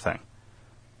another thing.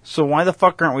 So why the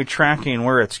fuck aren't we tracking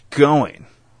where it's going?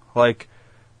 Like,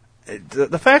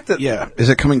 the fact that... Yeah, is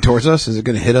it coming towards us? Is it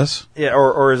going to hit us? Yeah,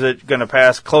 or is it going to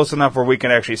pass close enough where we can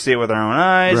actually see it with our own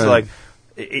eyes? Right. Like,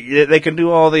 they can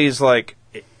do all these, like,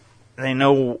 they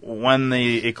know when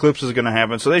the eclipse is going to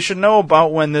happen, so they should know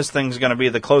about when this thing's going to be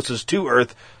the closest to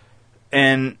Earth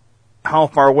and how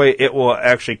far away it will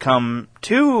actually come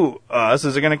to us.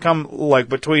 Is it going to come, like,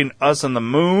 between us and the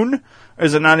moon?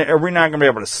 Is it not? Are we not going to be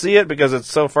able to see it because it's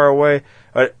so far away?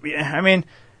 I mean,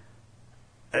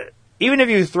 even if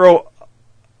you throw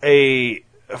a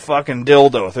fucking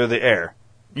dildo through the air,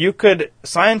 you could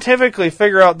scientifically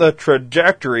figure out the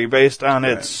trajectory based on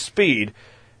its speed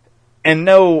and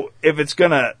know if it's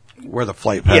going to... Where the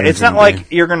flight pattern is. Yeah, it's not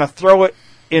like you're going to throw it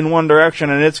in one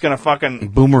direction and it's going to fucking...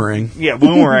 Boomerang. Yeah,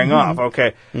 boomerang off,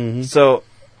 okay. Mm-hmm. So,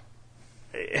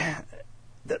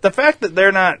 the fact that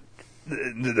they're not...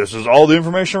 This is all the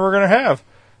information we're going to have.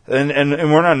 And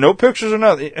we're not... No pictures or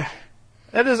nothing.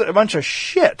 That is a bunch of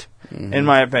shit, in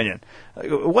my opinion.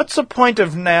 What's the point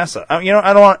of NASA? I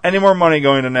don't want any more money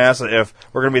going to NASA if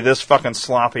we're going to be this fucking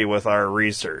sloppy with our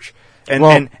research.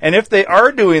 And if they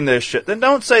are doing this shit, then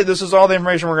don't say this is all the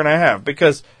information we're going to have.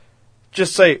 Because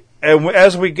just say,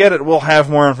 as we get it, we'll have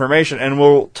more information and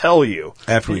we'll tell you.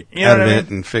 After we edit it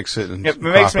and fix it and it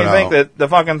makes me think that the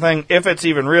fucking thing, if it's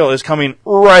even real, is coming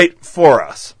right for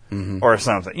us. Or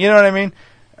something. You know what I mean?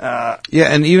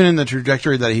 Yeah, and even in the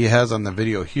trajectory that he has on the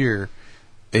video here,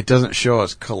 it doesn't show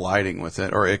us colliding with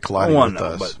it, or it colliding with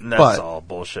us. But that's all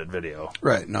bullshit video.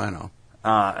 Right, no, I know.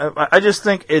 I just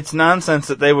think it's nonsense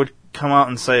that they would come out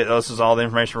and say, this is all the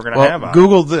information we're going to have on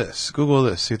Google this,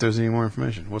 see if there's any more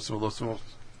information. What's the most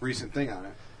recent thing on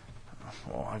it?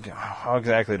 Well, how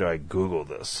exactly do I Google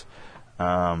this?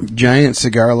 Giant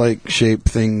cigar-like shaped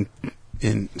thing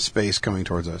in space coming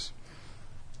towards us.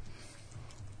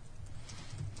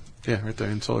 Yeah, right there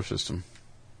in the solar system.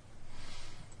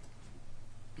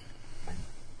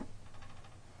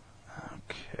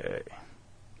 Okay.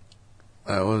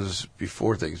 That was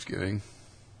before Thanksgiving.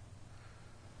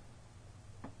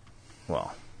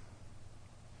 Well,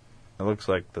 it looks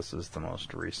like this is the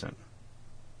most recent.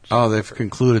 Oh, they've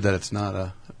concluded that it's not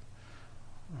a...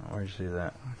 Where'd you see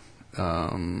that?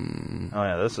 Oh,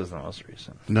 yeah, this is the most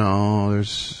recent. No,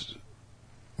 there's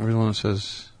the one that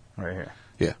says... Right here.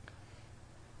 Yeah.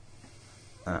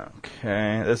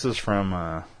 Okay, this is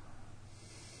from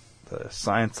the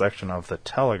science section of the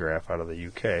Telegraph out of the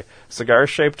UK.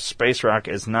 Cigar-shaped space rock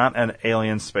is not an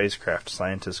alien spacecraft,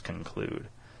 scientists conclude.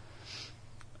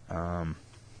 Let's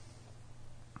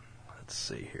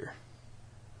see here.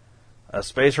 A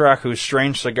space rock whose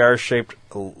strange cigar-shaped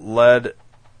led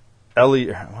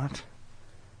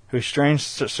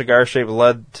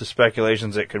to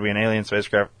speculations it could be an alien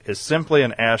spacecraft is simply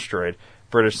an asteroid,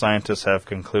 British scientists have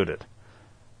concluded.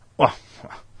 Well,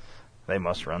 they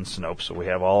must run Snopes, so we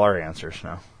have all our answers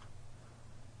now.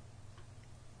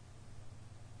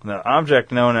 The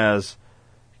object known as...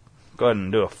 Go ahead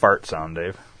and do a fart sound,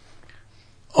 Dave.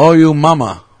 Oh, you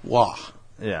mama. Wah.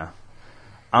 Yeah.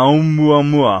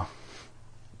 Oumuamua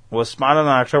was spotted on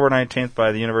October 19th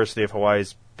by the University of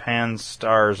Hawaii's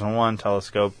Pan-STARRS-1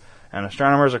 telescope, and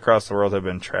astronomers across the world have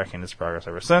been tracking its progress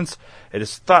ever since. It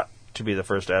is thought to be the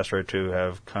first asteroid to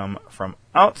have come from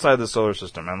outside the solar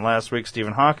system. And last week,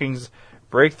 Stephen Hawking's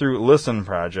Breakthrough Listen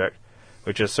project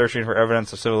which is searching for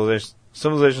evidence of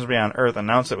civilizations beyond Earth,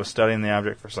 announced it was studying the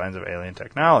object for signs of alien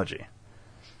technology.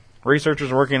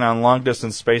 Researchers working on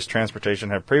long-distance space transportation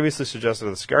have previously suggested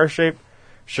the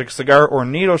cigar or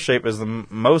needle shape is the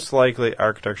most likely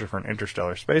architecture for an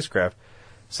interstellar spacecraft,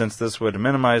 since this would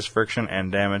minimize friction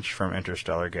and damage from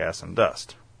interstellar gas and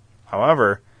dust.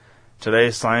 However,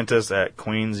 today scientists at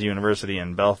Queen's University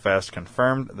in Belfast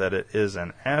confirmed that it is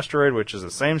an asteroid which is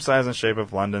the same size and shape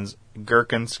of London's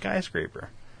Gherkin skyscraper.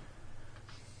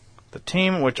 The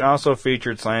team, which also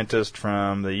featured scientists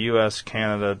from the U.S.,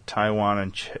 Canada,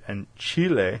 Taiwan, and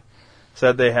Chile,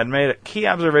 said they had made key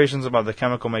observations about the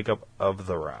chemical makeup of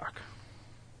the rock.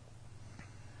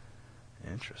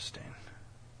 Interesting.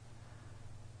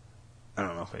 I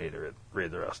don't know if I need to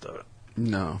read the rest of it.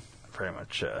 No. I pretty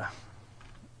much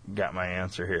got my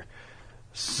answer here.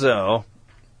 So,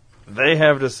 they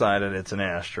have decided it's an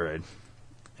asteroid.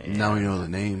 Now we know the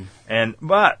name.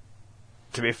 But,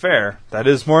 to be fair, that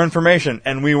is more information,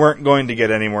 and we weren't going to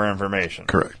get any more information.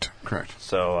 Correct.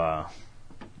 So,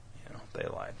 they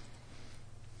lied.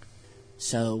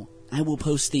 So, I will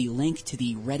post the link to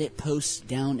the Reddit posts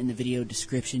down in the video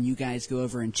description. You guys go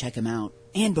over and check them out.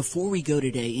 And before we go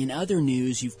today, in other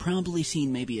news, you've probably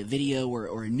seen maybe a video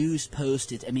or a news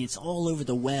post. It's all over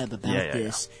the web about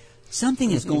this. Yeah.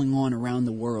 Something is going on around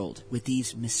the world with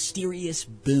these mysterious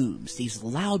booms, these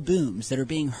loud booms that are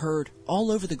being heard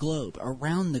all over the globe,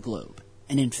 around the globe.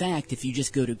 And in fact, if you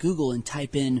just go to Google and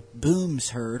type in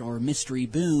booms heard or mystery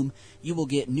boom, you will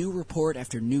get new report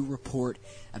after new report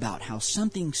about how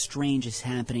something strange is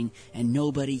happening and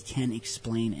nobody can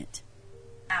explain it.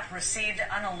 App received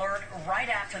an alert right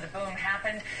after the boom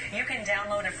happened. You can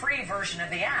download a free version of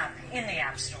the app in the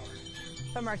App Store.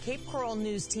 From our Cape Coral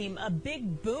News team, a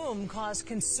big boom caused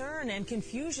concern and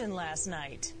confusion last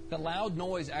night. The loud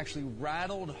noise actually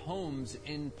rattled homes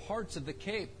in parts of the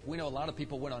Cape. We know a lot of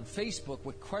people went on Facebook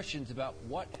with questions about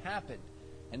what happened.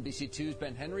 NBC2's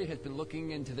Ben Henry has been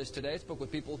looking into this today. Spoke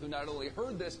with people who not only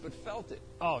heard this, but felt it.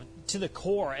 Oh, to the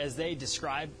core, as they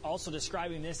describe, also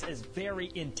describing this as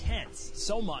very intense,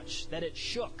 so much that it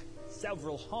shook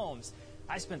several homes.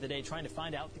 I spent the day trying to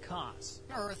find out the cause.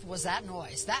 On earth was that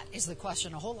noise? That is the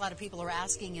question a whole lot of people are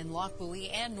asking in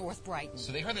Lochbuie and North Brighton.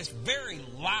 So they heard this very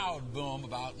loud boom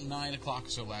about 9 o'clock or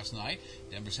so last night.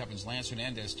 Denver 7's Lance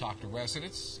Hernandez talked to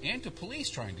residents and to police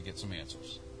trying to get some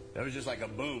answers. That was just like a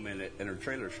boom and her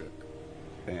trailer shook.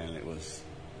 And I was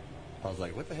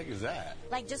like, what the heck is that?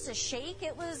 Like just a shake?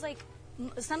 It was like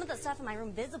some of the stuff in my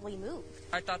room visibly moved.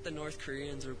 I thought the North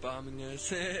Koreans were bombing us.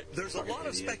 There's a lot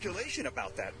of speculation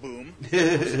about that boom.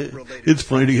 It's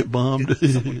funny to get bombed.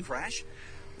 Did someone crash?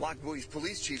 Lochbuie's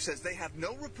police chief says they have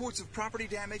no reports of property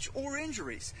damage or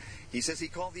injuries. He says he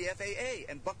called the FAA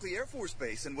and Buckley Air Force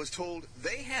Base and was told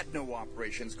they had no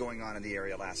operations going on in the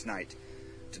area last night.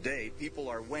 Today, people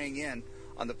are weighing in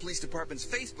on the police department's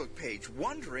Facebook page,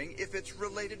 wondering if it's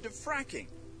related to fracking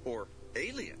or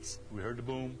aliens. We heard the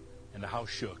boom, and the house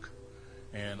shook.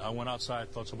 And I went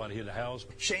outside, thought somebody hit the house.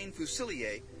 Shane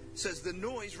Fusilier says the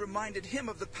noise reminded him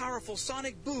of the powerful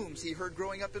sonic booms he heard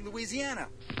growing up in Louisiana.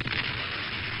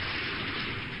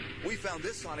 We found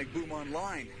this sonic boom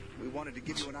online. We wanted to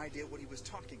give you an idea what he was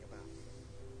talking about.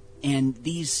 And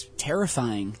these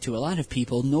terrifying, to a lot of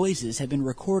people, noises have been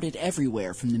recorded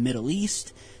everywhere, from the Middle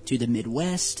East to the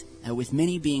Midwest, with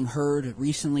many being heard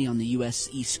recently on the U.S.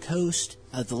 East Coast.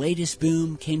 The latest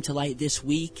boom came to light this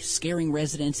week, scaring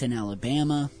residents in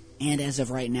Alabama. And as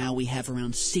of right now, we have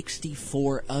around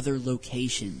 64 other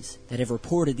locations that have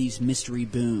reported these mystery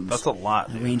booms. That's a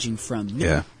lot, dude. Ranging from...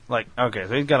 Yeah. Like, okay,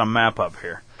 so he's got a map up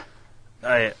here.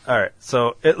 Alright,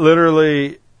 so it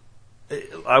literally...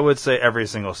 I would say every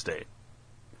single state.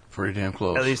 Pretty damn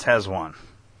close. At least has one.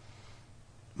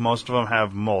 Most of them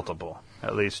have multiple.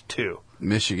 At least two.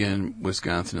 Michigan,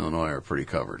 Wisconsin, Illinois are pretty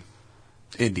covered.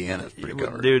 Indiana's pretty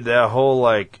covered. Dude, that whole,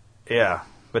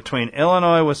 between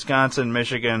Illinois, Wisconsin,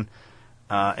 Michigan,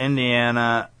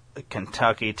 Indiana,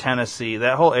 Kentucky, Tennessee,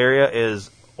 that whole area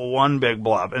is one big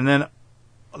blob. And then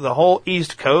the whole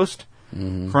East Coast,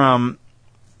 from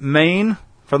Maine...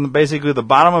 From basically the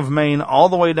bottom of Maine all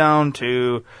the way down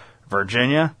to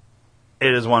Virginia,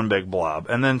 it is one big blob.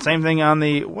 And then same thing on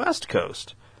the West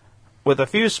Coast, with a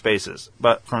few spaces.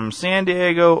 But from San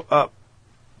Diego up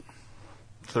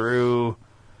through,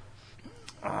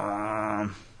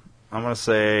 I'm going to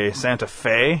say Santa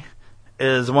Fe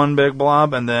is one big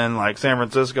blob. And then like San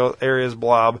Francisco area is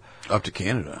blob. Up to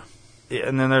Canada. Yeah,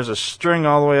 and then there's a string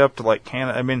all the way up to like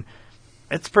Canada. I mean,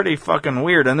 it's pretty fucking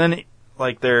weird. And then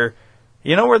like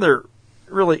you know where there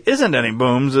really isn't any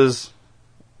booms is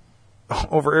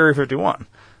over Area 51.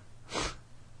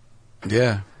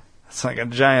 Yeah. It's like a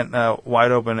giant,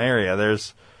 wide open area.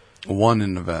 There's one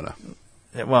in Nevada.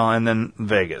 Well, and then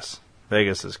Vegas.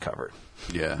 Vegas is covered.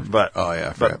 Yeah. But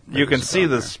you can see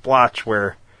the splotch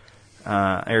where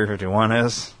Area 51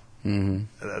 is. Mm-hmm.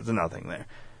 There's nothing there.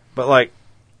 But, like,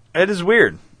 it is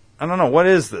weird. I don't know. What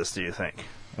is this, do you think?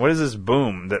 What is this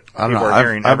boom that people are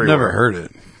hearing everywhere? I've never heard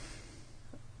it.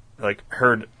 Like,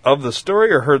 heard of the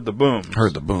story or heard the boom?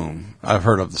 Heard the boom. I've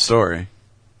heard of the story.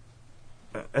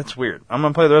 It's weird. I'm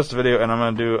going to play the rest of the video, and I'm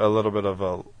going to do a little bit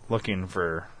of looking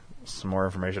for some more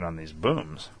information on these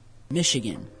booms.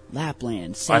 Michigan,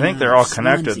 Lapland, I think they're all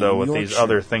connected, though, with these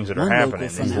other things that are happening,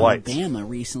 these lights. Alabama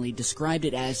recently described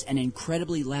it as an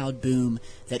incredibly loud boom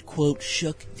that, quote,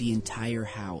 shook the entire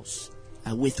house.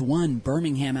 With one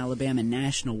Birmingham, Alabama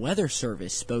National Weather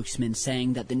Service spokesman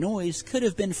saying that the noise could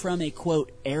have been from a,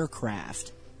 quote,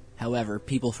 aircraft. However,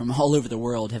 people from all over the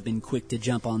world have been quick to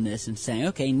jump on this and say,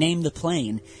 okay, name the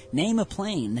plane. Name a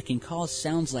plane that can cause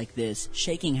sounds like this,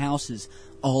 shaking houses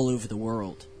all over the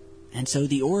world. And so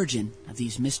the origin of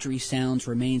these mystery sounds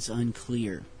remains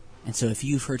unclear. And so if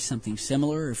you've heard something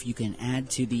similar, or if you can add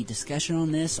to the discussion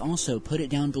on this, also put it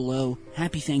down below.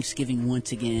 Happy Thanksgiving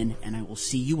once again, and I will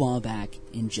see you all back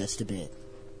in just a bit.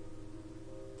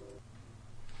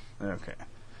 Okay.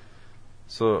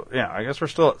 So, yeah, I guess we're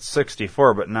still at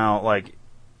 64, but now, like,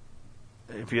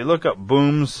 if you look up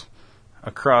booms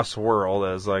across the world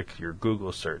as, like, your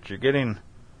Google search, you're getting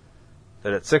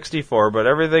that it's 64, but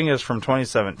everything is from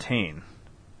 2017.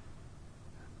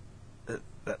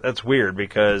 That's weird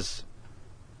because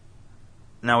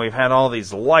now we've had all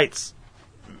these lights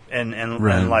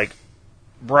and like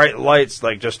bright lights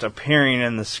like just appearing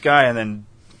in the sky and then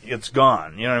it's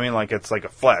gone. You know what I mean? Like it's like a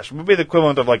flash. It would be the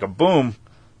equivalent of like a boom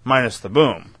minus the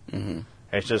boom. Mm-hmm.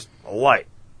 It's just a light.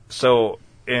 So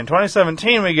in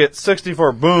 2017 we get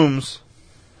 64 booms,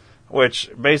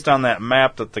 which based on that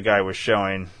map that the guy was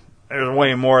showing, there's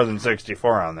way more than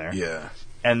 64 on there. Yeah.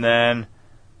 And then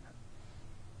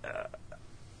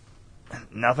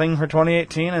nothing for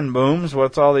 2018 and booms?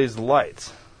 What's all these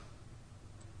lights?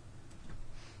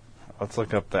 Let's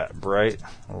look up that bright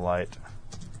light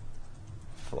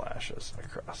flashes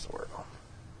across the world.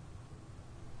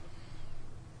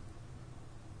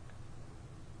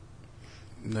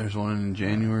 There's one in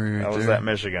January right That was there. that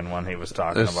Michigan one he was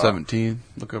talking There's about. 17.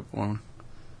 Look up one.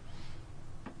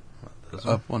 This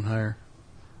up one higher.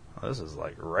 Oh, this is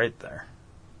like right there.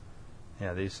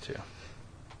 Yeah, these two.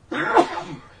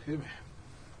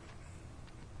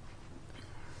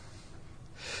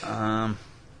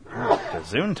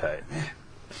 Gesundheit.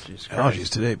 Jesus Christ. Allergies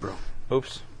today, bro.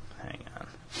 Oops. Hang on.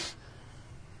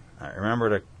 Alright, remember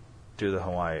to do the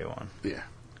Hawaii one. Yeah.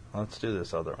 Let's do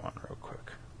this other one real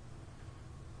quick.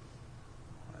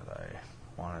 That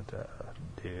I wanted to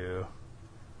do.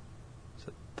 Is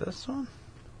it this one?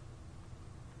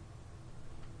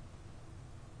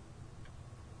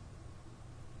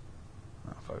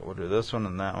 Oh, fuck it. We'll do this one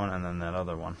and that one and then that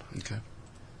other one. Okay.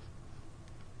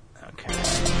 Okay.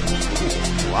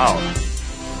 Wow.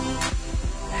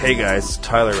 Hey guys,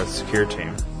 Tyler with Secure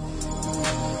Team.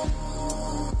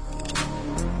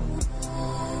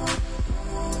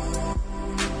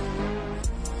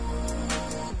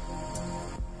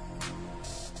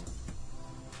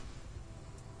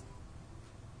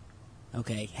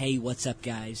 Okay, hey, what's up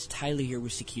guys? Tyler here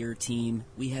with Secure Team.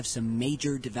 We have some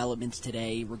major developments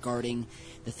today regarding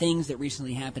the things that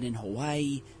recently happened in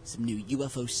Hawaii, some new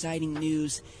UFO sighting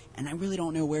news, and I really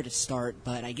don't know where to start,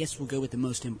 but I guess we'll go with the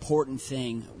most important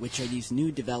thing, which are these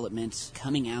new developments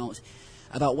coming out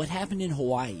about what happened in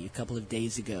Hawaii a couple of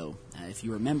days ago. If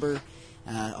you remember,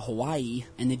 Hawaii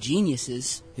and the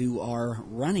geniuses who are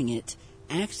running it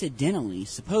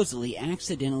supposedly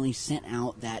accidentally sent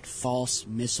out that false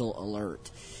missile alert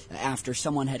after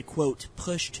someone had, quote,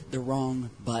 pushed the wrong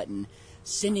button,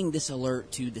 sending this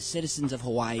alert to the citizens of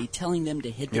Hawaii, telling them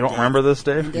to hit the You don't remember this,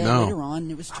 Dave? And, no. Later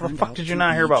on, it was How the turned fuck out did you to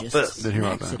not be hear about just this? Didn't hear an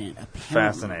about that. accident, apparently.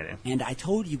 Fascinating. And I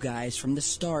told you guys from the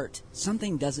start,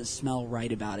 something doesn't smell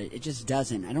right about it. It just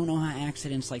doesn't. I don't know how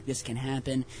accidents like this can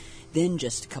happen. Then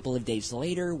just a couple of days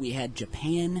later, we had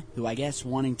Japan, who I guess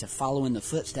wanting to follow in the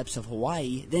footsteps of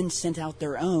Hawaii, then sent out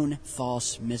their own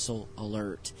false missile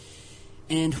alert.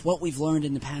 And what we've learned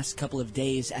in the past couple of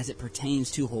days as it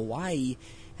pertains to Hawaii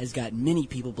has got many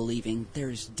people believing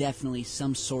there's definitely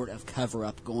some sort of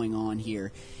cover-up going on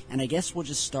here. And I guess we'll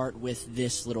just start with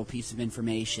this little piece of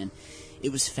information.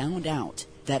 It was found out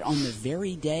that on the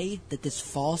very day that this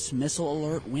false missile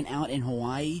alert went out in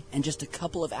Hawaii, and just a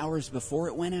couple of hours before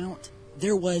it went out,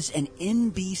 there was an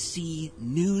NBC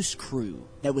news crew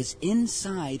that was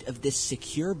inside of this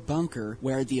secure bunker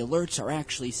where the alerts are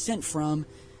actually sent from,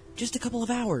 just a couple of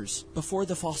hours before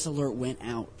the false alert went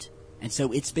out. And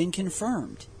so it's been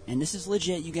confirmed. And this is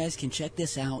legit. You guys can check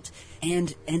this out.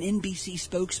 And an NBC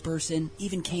spokesperson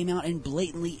even came out and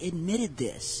blatantly admitted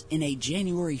this in a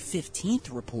January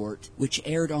 15th report, which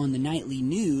aired on the nightly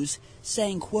news,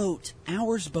 saying, quote,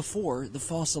 hours before the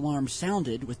false alarm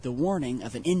sounded with the warning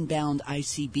of an inbound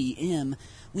ICBM,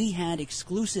 we had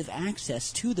exclusive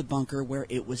access to the bunker where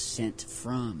it was sent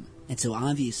from. And so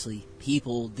obviously,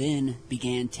 people then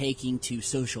began taking to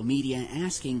social media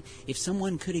asking if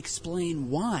someone could explain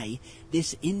why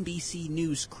this NBC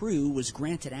News crew was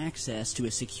granted access to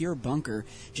a secure bunker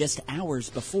just hours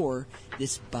before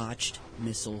this botched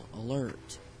missile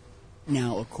alert.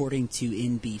 Now, according to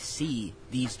NBC,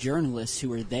 these journalists who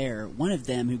were there, one of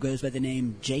them who goes by the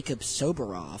name Jacob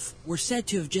Soboroff, were said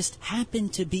to have just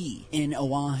happened to be in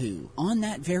Oahu on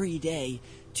that very day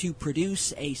to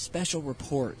produce a special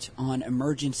report on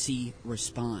emergency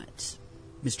response.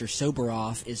 Mr.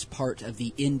 Soboroff is part of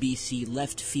the NBC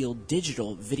Left Field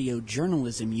Digital Video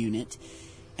Journalism Unit,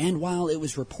 and while it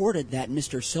was reported that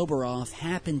Mr. Soboroff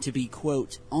happened to be,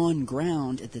 quote, on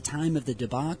ground at the time of the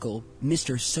debacle,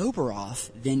 Mr. Soboroff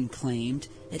then claimed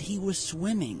that he was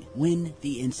swimming when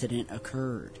the incident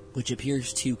occurred, which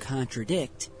appears to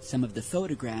contradict some of the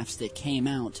photographs that came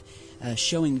out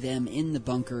showing them in the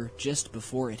bunker just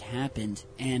before it happened,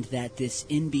 and that this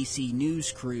NBC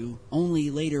News crew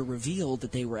only later revealed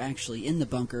that they were actually in the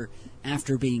bunker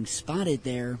after being spotted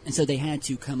there, and so they had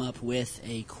to come up with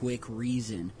a quick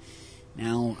reason.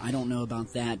 Now, I don't know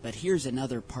about that, but here's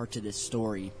another part to this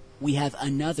story. We have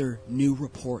another new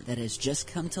report that has just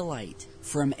come to light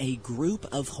from a group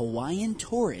of Hawaiian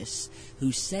tourists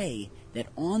who say that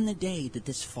on the day that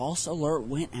this false alert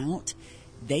went out,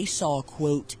 they saw,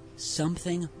 quote,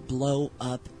 something blow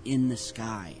up in the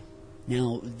sky.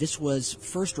 Now, this was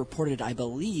first reported, I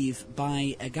believe,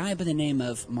 by a guy by the name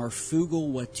of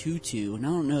Marfugal Watutu, and I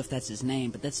don't know if that's his name,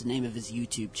 but that's the name of his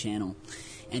YouTube channel.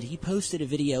 And he posted a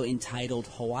video entitled,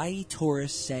 Hawaii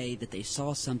Tourists Say That They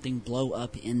Saw Something Blow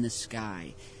Up in the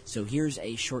Sky. So here's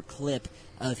a short clip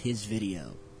of his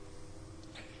video.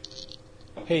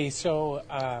 Hey, so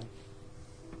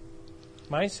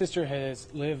my sister has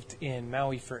lived in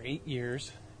Maui for 8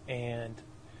 years, and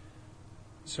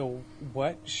so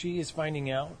what she is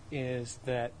finding out is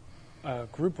that a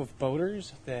group of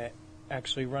boaters that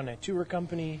actually run a tour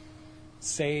company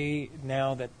say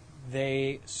now that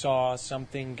they saw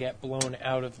something get blown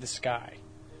out of the sky.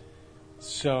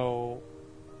 So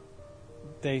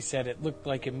they said it looked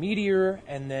like a meteor,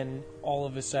 and then all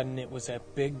of a sudden it was a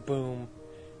big boom,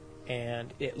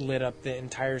 and it lit up the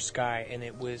entire sky, and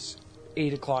it was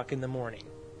 8 o'clock in the morning.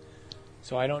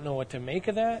 So I don't know what to make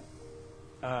of that.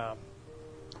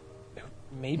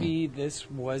 Maybe this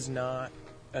was not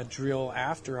a drill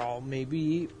after all.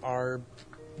 Maybe our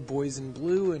boys in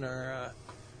blue and our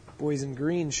boys in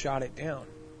green shot it down.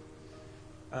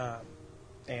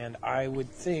 And I would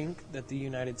think that the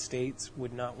United States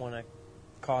would not want to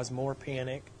cause more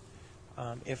panic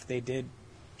if they did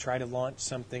try to launch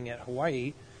something at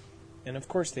Hawaii. And of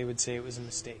course they would say it was a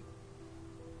mistake.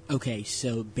 Okay,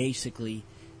 so basically,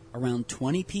 around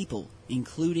 20 people,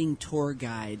 including tour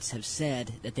guides, have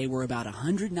said that they were about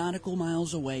 100 nautical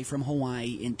miles away from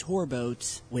Hawaii in tour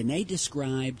boats when they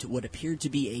described what appeared to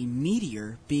be a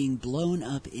meteor being blown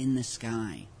up in the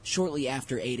sky shortly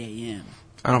after 8 a.m.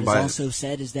 I don't buy it. What is also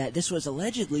said is that this was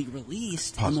allegedly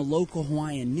released on the local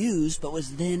Hawaiian news, but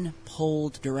was then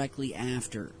pulled directly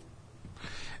after.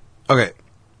 Okay,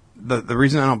 the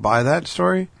reason I don't buy that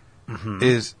story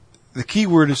is the key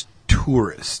word is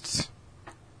tourists.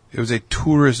 It was a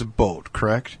tourist boat,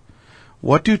 correct?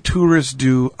 What do tourists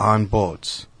do on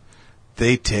boats?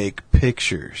 They take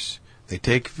pictures. They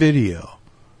take video.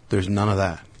 There's none of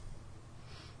that.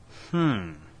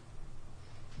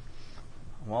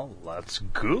 Well, let's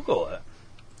Google it.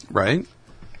 Right?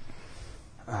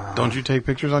 Don't you take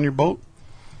pictures on your boat?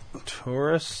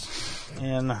 Tourists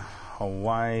in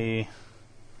Hawaii.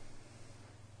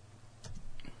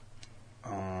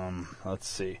 Let's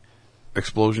see.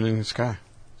 Explosion in the sky.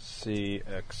 See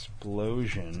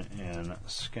explosion in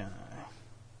sky.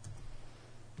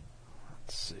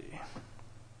 Let's see.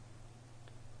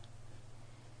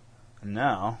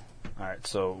 Now, alright,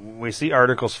 so we see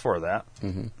articles for that.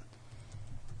 Mm-hmm.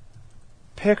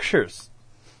 Pictures.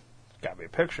 Gotta be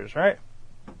pictures, right?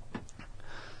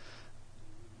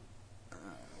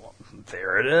 Well,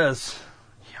 there it is.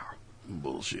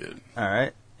 Bullshit.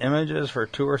 Alright. Images for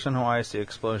tourists in Hawaii see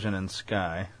explosion in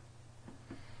sky.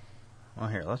 Well,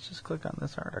 here, let's just click on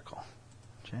this article.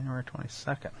 January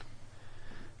 22nd.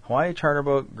 Hawaii charter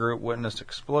boat group witnessed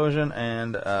explosion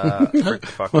and freak the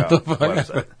fuck out.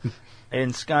 Website.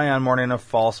 In sky on morning of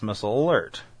false missile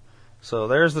alert. So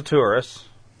there's the tourists.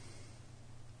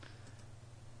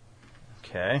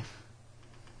 Okay.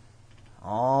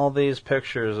 All these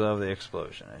pictures of the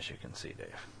explosion, as you can see,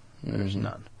 Dave. There's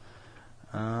none.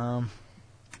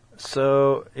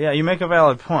 So, yeah, you make a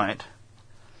valid point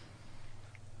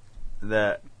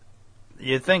that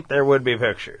you think there would be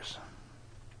pictures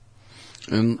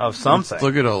of something.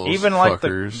 Look at all those even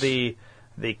fuckers. Like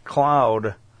the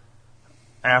cloud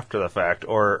after the fact,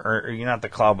 or not the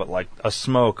cloud, but like a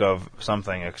smoke of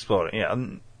something exploding. Yeah,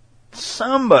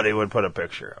 somebody would put a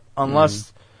picture up,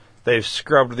 unless they've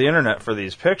scrubbed the internet for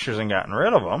these pictures and gotten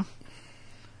rid of them.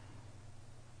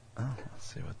 Oh,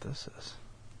 let's see what this is.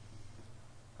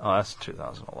 Oh, that's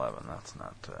 2011. That's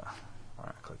not. All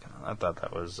right, clicking on. I thought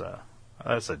that was.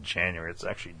 That's a January. It's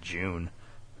actually June.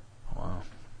 Wow.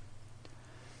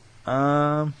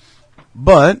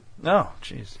 But oh,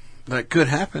 jeez, that could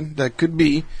happen. That could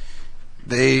be.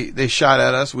 They shot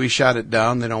at us. We shot it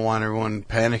down. They don't want everyone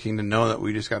panicking to know that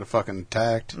we just got fucking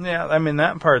attacked. Yeah, I mean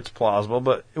that part's plausible.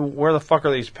 But where the fuck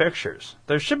are these pictures?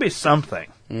 There should be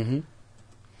something. Mm-hmm.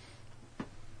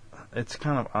 It's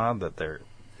kind of odd that there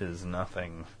is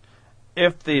nothing.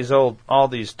 If all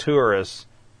these tourists,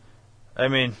 I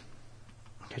mean,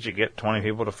 could you get 20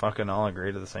 people to fucking all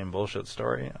agree to the same bullshit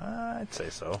story? I'd say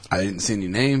so. I didn't see any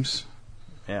names.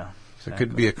 Yeah. So it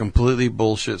could be a completely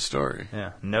bullshit story.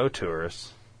 Yeah. No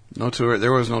tourists.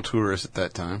 There was no tourists at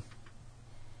that time.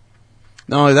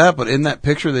 Not only that, but in that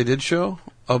picture they did show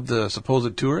of the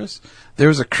supposed tourists, there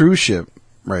was a cruise ship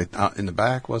right out in the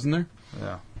back, wasn't there?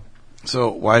 Yeah. So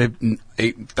why did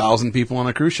 8,000 people on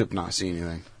a cruise ship not see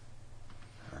anything?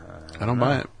 I don't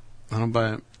buy it. I don't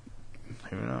buy it.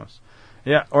 Who knows?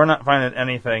 Yeah, we're not finding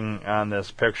anything on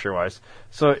this picture-wise.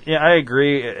 So, yeah, I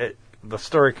agree. The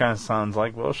story kind of sounds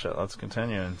like bullshit. Let's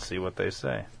continue and see what they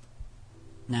say.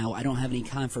 Now, I don't have any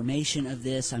confirmation of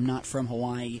this. I'm not from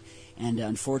Hawaii, and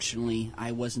unfortunately,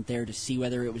 I wasn't there to see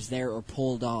whether it was there or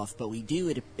pulled off. But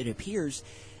it appears...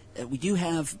 we do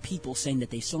have people saying that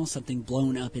they saw something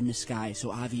blown up in the sky,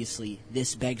 so obviously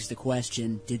this begs the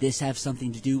question, did this have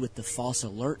something to do with the false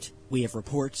alert? We have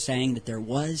reports saying that there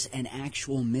was an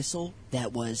actual missile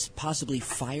that was possibly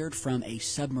fired from a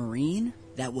submarine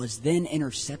that was then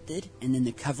intercepted, and then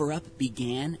the cover-up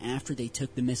began after they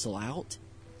took the missile out.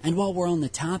 And while we're on the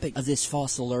topic of this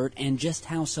false alert and just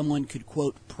how someone could,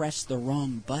 quote, press the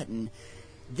wrong button,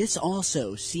 this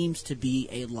also seems to be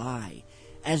a lie,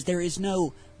 as there is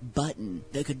no button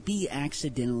that could be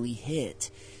accidentally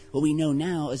hit. What we know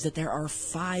now is that there are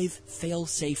 5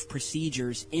 fail-safe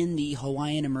procedures in the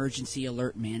Hawaiian Emergency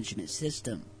Alert Management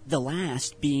System. The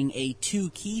last being a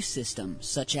 2-key system,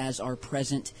 such as are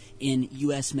present in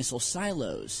U.S. missile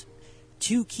silos.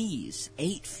 2 keys,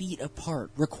 8 feet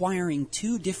apart, requiring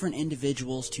 2 different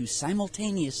individuals to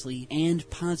simultaneously and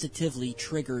positively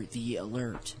trigger the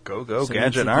alert. Go, So Gadget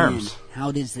once again, Arms.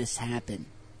 How does this happen?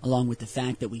 Along with the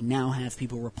fact that we now have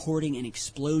people reporting an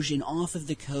explosion off of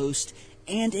the coast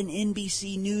and an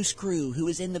NBC News crew who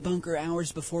was in the bunker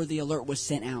hours before the alert was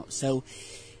sent out. So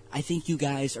I think you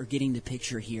guys are getting the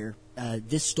picture here.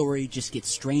 This story just gets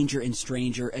stranger and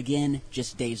stranger. Again,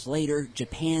 just days later,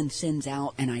 Japan sends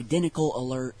out an identical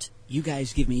alert. You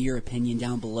guys give me your opinion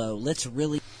down below. Let's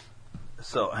really...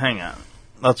 So, hang on.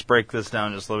 Let's break this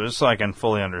down just a little bit, just so I can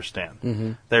fully understand.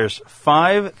 Mm-hmm. There's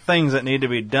 5 things that need to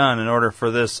be done in order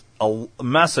for this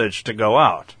message to go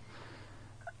out.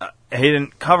 He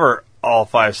didn't cover all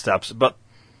 5 steps, but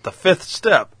the 5th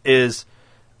step is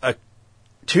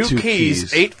 2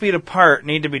 keys 8 feet apart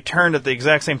need to be turned at the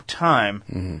exact same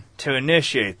time to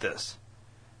initiate this.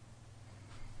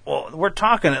 Well, we're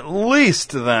talking at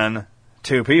least then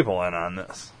 2 people in on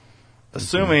this.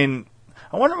 Assuming...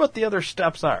 I wonder what the other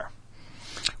steps are.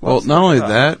 Well, not only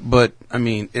that, but I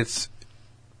mean, it's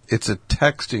a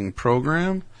texting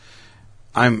program.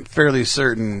 I'm fairly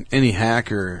certain any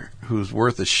hacker who's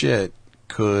worth a shit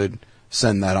could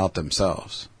send that out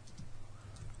themselves.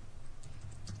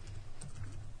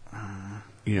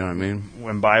 You know what I mean?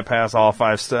 When bypass all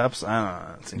 5 steps, I don't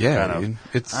know. It seems kind of,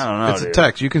 I don't know. It's a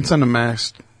text. You can send a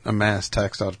mass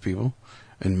text out to people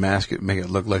and mask it, make it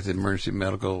look like the emergency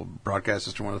medical broadcast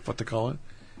system, what they call it.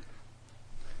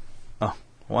 Oh,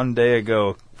 1 day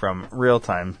ago from real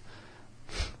time.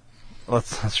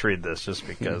 Let's read this just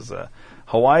because.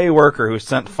 Hawaii worker who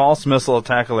sent false missile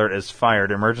attack alert is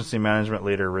fired. Emergency management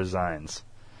leader resigns.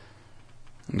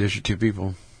 There's your 2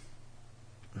 people.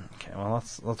 Okay, well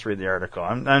let's read the article.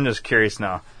 I'm just curious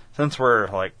now, since we're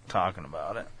like talking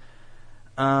about it.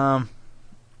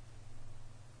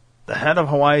 The head of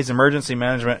Hawaii's Emergency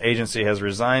Management Agency has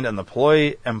resigned, and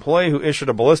the employee who issued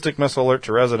a ballistic missile alert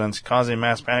to residents, causing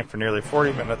mass panic for nearly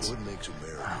 40 minutes.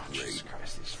 Oh, Jesus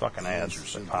Christ, these fucking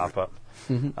ads that pop up.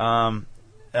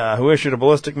 Who issued a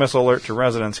ballistic missile alert to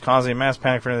residents, causing mass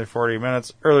panic for nearly 40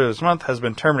 minutes earlier this month, has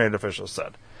been terminated, officials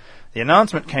said. The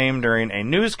announcement came during a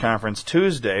news conference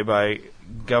Tuesday by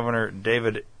Governor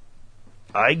David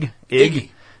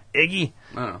Iggy.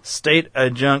 State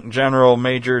Adjunct General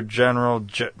Major General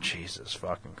Jesus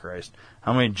fucking Christ.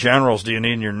 How many generals do you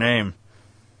need in your name?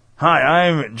 Hi,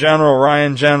 I'm General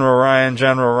Ryan.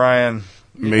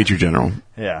 Major General.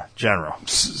 Yeah, General.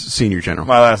 Senior General.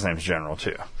 My last name's General,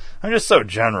 too. I'm just so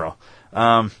general.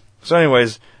 So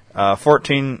anyways,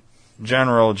 14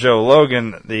 General Joe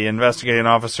Logan, the investigating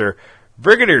officer,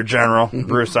 Brigadier General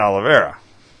Bruce Oliveira.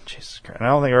 Jesus Christ. I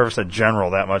don't think I've ever said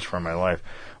general that much for my life.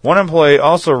 One employee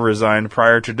also resigned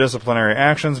prior to disciplinary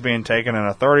actions being taken, and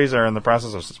authorities are in the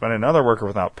process of suspending another worker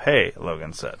without pay,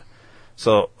 Logan said.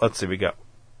 So, let's see, we got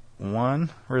one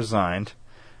resigned,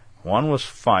 one was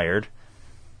fired,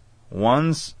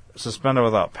 one's suspended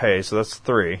without pay, so that's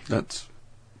 3. That's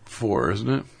 4, isn't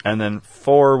it? And then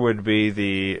 4 would be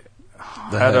the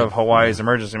head of Hawaii's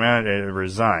emergency manager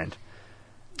resigned.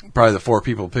 Probably the 4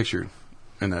 people pictured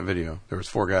in that video. There was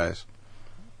 4 guys.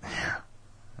 Yeah.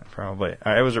 Probably.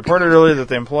 It was reported earlier that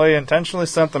the employee intentionally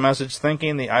sent the message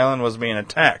thinking the island was being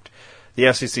attacked. The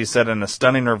FCC said in a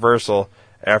stunning reversal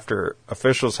after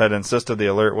officials had insisted the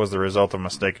alert was the result of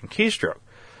mistaken keystroke.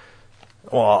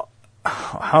 Well,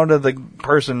 how did the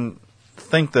person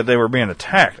think that they were being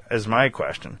attacked, is my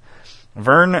question.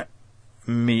 Vern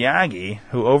Miyagi,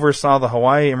 who oversaw the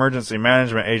Hawaii Emergency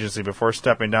Management Agency before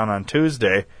stepping down on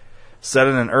Tuesday, said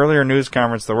in an earlier news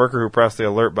conference the worker who pressed the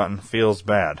alert button feels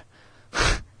bad.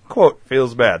 Quote,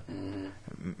 feels bad.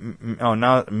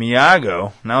 Now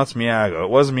Miyago. Now it's Miyago. It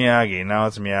was Miyagi. Now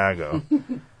it's Miyago.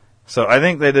 So I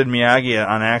think they did Miyagi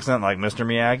on accident, like Mr.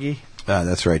 Miyagi.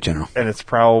 That's right, General. And it's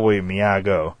probably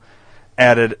Miyago.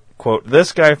 Added, quote,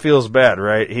 this guy feels bad,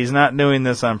 right? He's not doing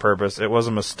this on purpose. It was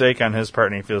a mistake on his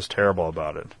part, and he feels terrible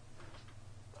about it.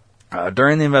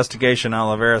 During the investigation,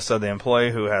 Oliveira said the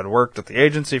employee who had worked at the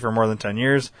agency for more than 10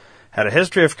 years had a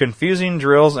history of confusing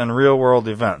drills and real-world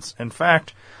events. In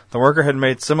fact, the worker had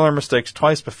made similar mistakes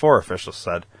twice before, officials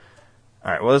said.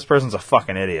 All right, well, this person's a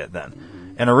fucking idiot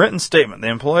then. In a written statement, the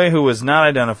employee who was not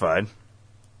identified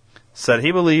said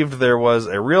he believed there was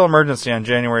a real emergency on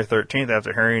January 13th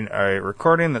after hearing a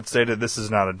recording that stated this is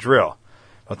not a drill.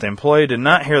 But the employee did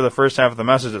not hear the first half of the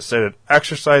message that stated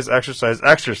exercise, exercise,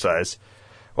 exercise.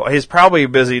 Well, he's probably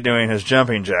busy doing his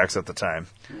jumping jacks at the time.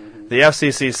 The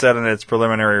FCC said in its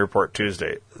preliminary report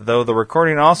Tuesday, though the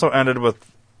recording also ended with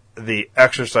the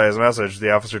exercise message,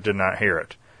 the officer did not hear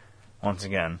it. Once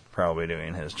again, probably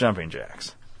doing his jumping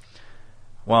jacks.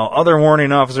 While other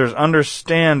warning officers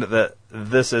understand that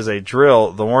this is a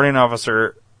drill, the warning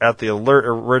officer at the alert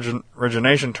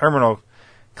origination terminal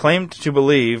claimed to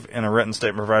believe, in a written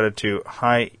statement provided to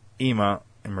HIEMA,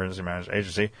 Emergency Management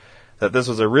Agency, that this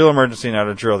was a real emergency, not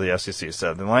a drill, the FCC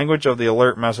said. The language of the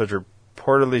alert message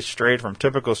reportedly strayed from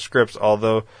typical scripts,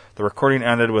 although the recording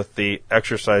ended with the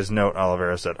exercise note,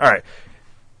 Oliveira said. All right,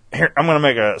 here, I'm going to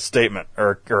make a statement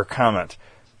or a comment.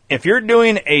 If you're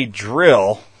doing a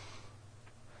drill,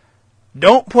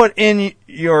 don't put in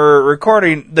your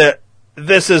recording that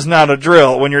this is not a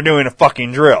drill when you're doing a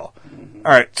fucking drill.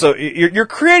 All right, so you're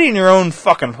creating your own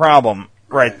fucking problem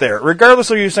right there, regardless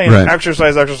of you saying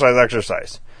exercise, exercise,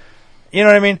 exercise. You know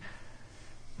what I mean?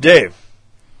 Dave,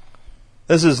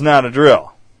 this is not a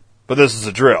drill, but this is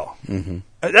a drill. Mm-hmm.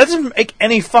 That doesn't make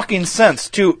any fucking sense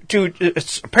to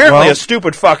it's apparently a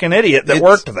stupid fucking idiot that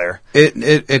worked there.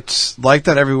 It's like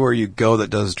that everywhere you go that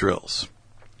does drills.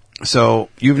 So,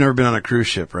 you've never been on a cruise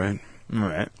ship, right?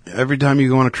 Right. Every time you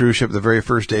go on a cruise ship, the very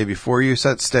first day before you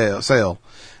set sail,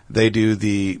 they do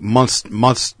the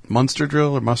Munster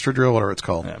drill or mustard drill, whatever it's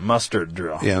called. Yeah, mustard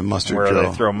drill. Yeah, mustard drill. Where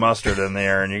they throw mustard in the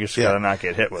air and you just gotta not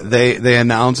get hit with it. They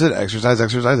announce it, exercise,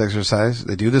 exercise, exercise.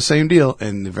 They do the same deal,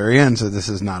 and the very end says this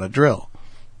is not a drill.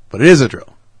 But it is a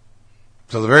drill.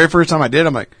 So the very first time I did,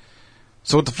 I'm like,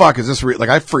 so what the fuck is this? Like,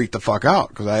 I freaked the fuck out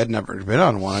because I had never been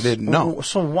on one. I didn't know.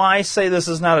 So why say this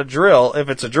is not a drill if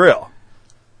it's a drill?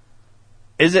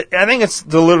 Is it? I think it's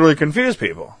to literally confuse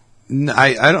people.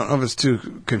 I don't know if it's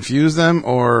to confuse them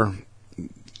or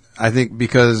I think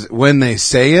because when they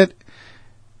say it,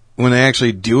 when they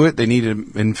actually do it, they need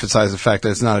to emphasize the fact that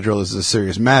it's not a drill. This is a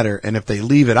serious matter. And if they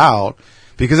leave it out,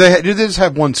 because they just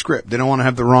have one script. They don't want to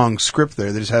have the wrong script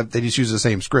there. They just use the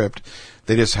same script.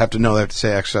 They just have to know they have to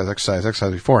say exercise, exercise,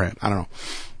 exercise beforehand. I don't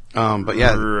know. But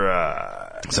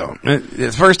yeah. that. So,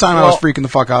 the first time I was freaking the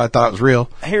fuck out, I thought it was real.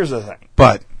 Here's the thing.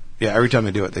 But, yeah, every time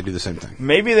they do it, they do the same thing.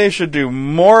 Maybe they should do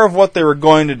more of what they were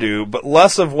going to do, but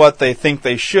less of what they think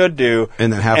they should do,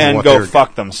 and then go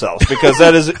fuck themselves, because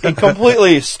that is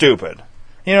completely stupid.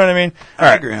 You know what I mean?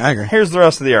 I agree. Here's the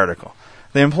rest of the article.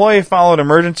 The employee followed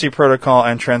emergency protocol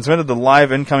and transmitted the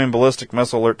live incoming ballistic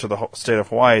missile alert to the state of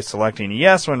Hawaii, selecting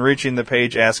yes when reaching the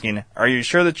page asking, "Are you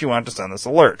sure that you want to send this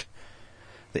alert?"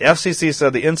 The FCC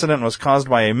said the incident was caused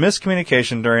by a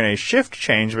miscommunication during a shift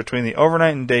change between the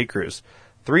overnight and day crews.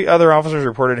 3 other officers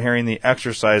reported hearing the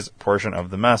exercise portion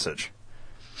of the message.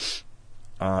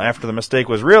 After the mistake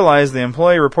was realized, the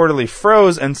employee reportedly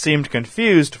froze and seemed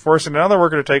confused, forcing another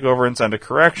worker to take over and send a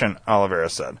correction, Oliveira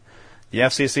said. The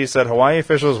FCC said Hawaii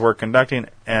officials were conducting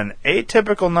an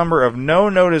atypical number of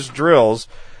no-notice drills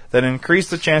that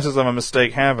increased the chances of a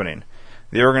mistake happening.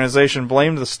 The organization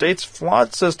blamed the state's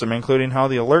flawed system, including how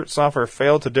the alert software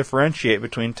failed to differentiate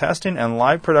between testing and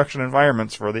live production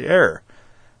environments for the error.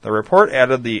 The report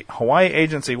added the Hawaii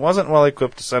agency wasn't well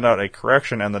equipped to send out a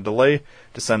correction, and the delay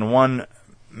to send one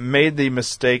made the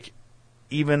mistake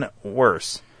even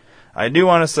worse. I do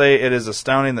want to say it is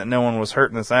astounding that no one was hurt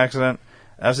in this accident.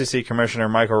 FCC Commissioner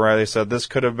Michael Riley said this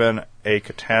could have been a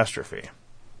catastrophe.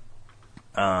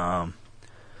 Following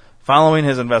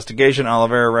his investigation,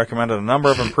 Oliveira recommended a number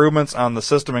of improvements on the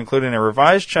system, including a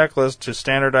revised checklist to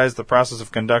standardize the process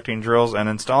of conducting drills and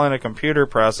installing a computer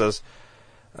process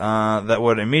that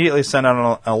would immediately send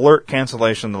out an alert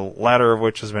cancellation, the latter of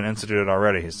which has been instituted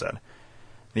already, he said.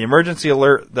 The emergency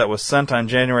alert that was sent on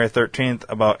January 13th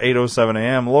about 8:07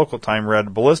 a.m. local time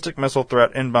read, "Ballistic missile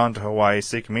threat inbound to Hawaii.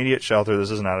 Seek immediate shelter.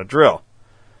 This is not a drill."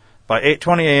 By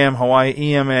 8:20 a.m., Hawaii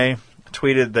EMA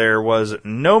tweeted there was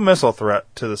no missile threat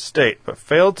to the state, but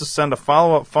failed to send a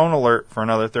follow-up phone alert for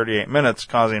another 38 minutes,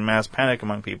 causing mass panic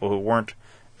among people who weren't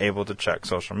able to check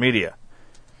social media.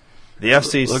 The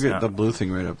FCC... Look at the blue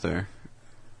thing right up there.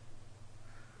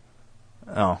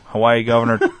 Oh, Hawaii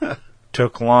governor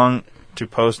took long to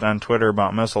post on Twitter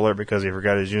about missile alert because he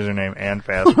forgot his username and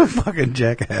password. Fucking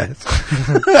jackass.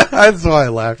 That's why I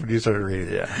laughed when you started reading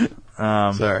it.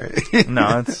 Yeah. Sorry.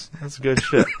 No, that's good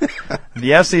shit.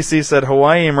 The FCC said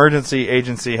Hawaii Emergency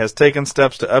Agency has taken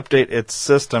steps to update its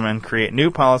system and create new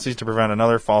policies to prevent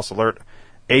another false alert.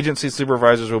 Agency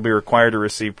supervisors will be required to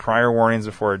receive prior warnings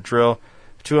before a drill.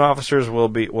 2 officers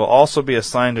will also be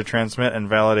assigned to transmit and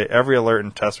validate every alert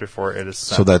and test before it is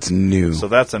sent. So that's new. So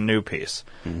that's a new piece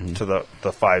to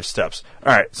the 5 steps.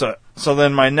 All right. So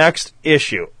then my next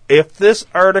issue: if this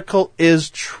article is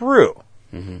true,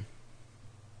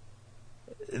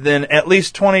 then at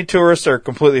least 20 tourists are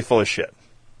completely full of shit.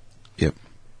 Yep.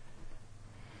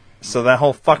 So that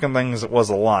whole fucking thing was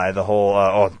a lie. The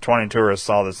whole 20 tourists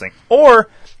saw this thing, or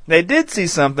they did see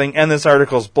something and this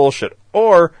article's bullshit,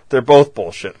 or they're both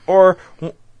bullshit, or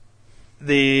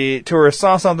the tourists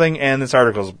saw something and this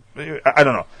article's... I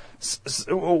don't know.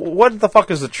 What the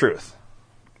fuck is the truth?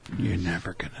 You're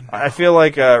never gonna know. I feel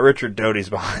like Richard Doty's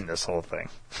behind this whole thing.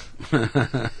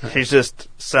 He's just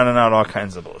sending out all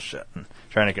kinds of bullshit and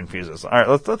trying to confuse us. All right,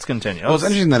 let's continue. Well, it's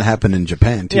interesting that happened in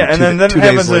Japan, too. Yeah, and then it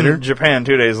happens in Japan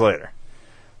 2 days later.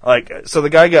 So the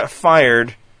guy got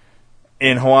fired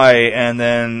in Hawaii, and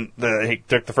then he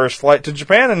took the first flight to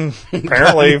Japan, and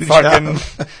apparently fucking...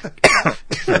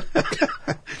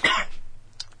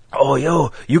 Oh,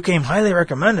 yo, you came highly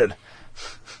recommended.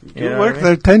 You worked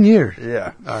there 10 years.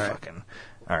 Yeah. All right.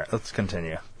 All right, let's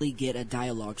continue. We get a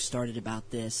dialogue started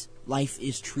about this. Life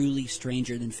is truly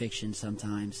stranger than fiction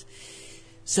sometimes.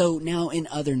 So now in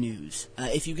other news,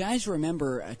 if you guys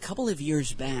remember, a couple of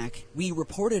years back, we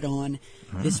reported on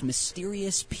this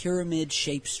mysterious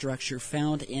pyramid-shaped structure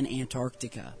found in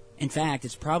Antarctica. In fact,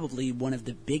 it's probably one of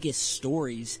the biggest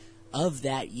stories of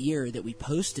that year that we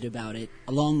posted about it,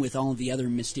 along with all of the other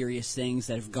mysterious things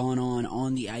that have gone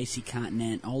on the icy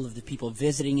continent, all of the people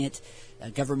visiting it,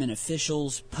 government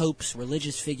officials, popes,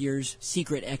 religious figures,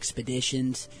 secret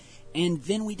expeditions. And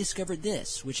then we discovered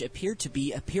this, which appeared to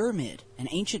be a pyramid, an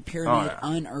ancient pyramid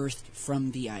unearthed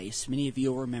from the ice. Many of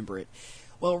you will remember it.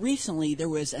 Well, recently there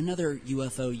was another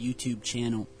UFO YouTube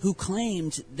channel who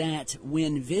claimed that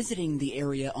when visiting the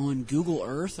area on Google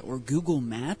Earth or Google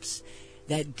Maps,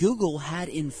 that Google had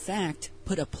in fact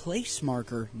put a place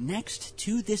marker next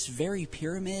to this very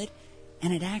pyramid,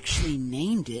 and it actually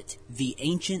named it the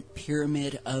Ancient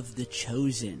Pyramid of the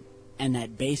Chosen. And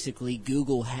that basically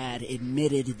Google had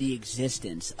admitted the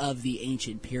existence of the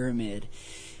ancient pyramid.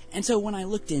 And so when I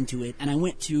looked into it and I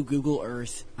went to Google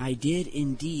Earth, I did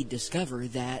indeed discover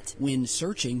that when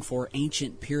searching for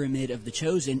Ancient Pyramid of the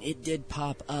Chosen, it did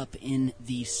pop up in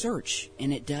the search.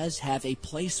 And it does have a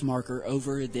place marker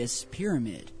over this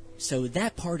pyramid. So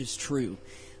that part is true.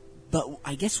 But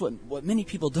I guess what many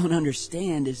people don't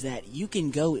understand is that you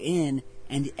can go in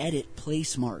and edit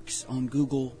place marks on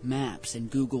Google Maps and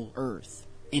Google Earth.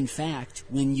 In fact,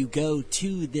 when you go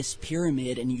to this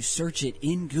pyramid and you search it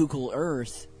in Google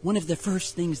Earth, one of the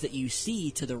first things that you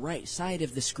see to the right side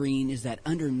of the screen is that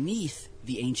underneath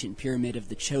the ancient pyramid of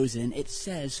the Chosen, it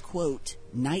says, quote,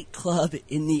 nightclub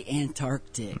in the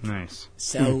Antarctic. Nice.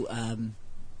 So,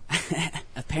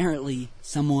 apparently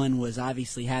someone was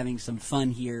obviously having some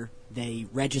fun here. They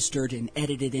registered and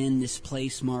edited in this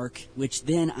place mark, which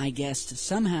then, I guess,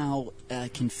 somehow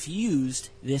confused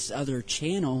this other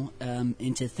channel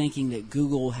into thinking that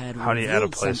Google had How do you add a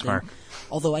place something. mark?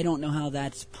 Although I don't know how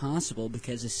that's possible,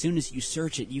 because as soon as you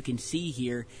search it, you can see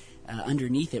here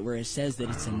underneath it where it says that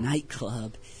it's a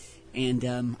nightclub. And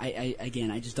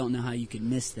I just don't know how you could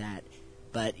miss that.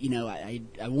 But, I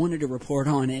wanted to report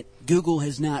on it. Google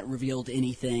has not revealed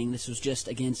anything. This was just,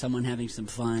 again, someone having some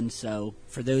fun. So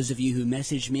for those of you who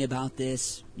messaged me about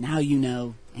this, now you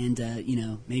know. And,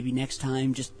 maybe next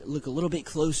time just look a little bit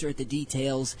closer at the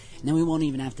details, and then we won't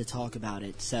even have to talk about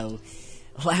it. So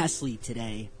lastly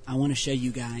today, I want to show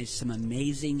you guys some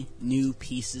amazing new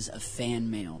pieces of fan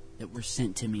mail that were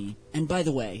sent to me. And by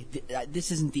the way,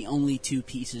 this isn't the only 2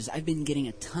 pieces. I've been getting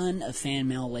a ton of fan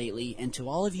mail lately, and to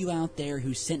all of you out there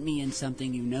who sent me in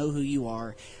something, you know who you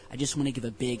are. I just want to give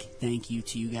a big thank you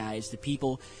to you guys, the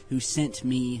people who sent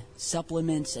me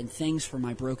supplements and things for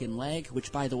my broken leg,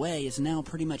 which, by the way, is now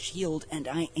pretty much healed, and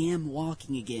I am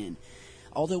walking again.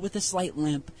 Although with a slight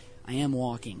limp, I am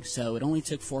walking, so it only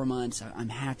took 4 months. I'm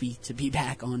happy to be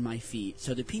back on my feet.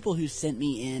 So the people who sent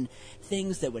me in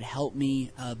things that would help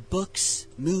me, books,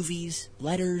 movies,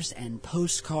 letters, and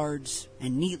postcards,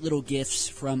 and neat little gifts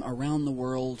from around the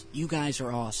world, you guys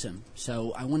are awesome.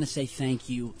 So I want to say thank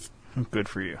you. Good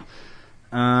for you.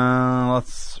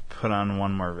 Let's put on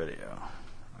one more video,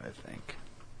 I think.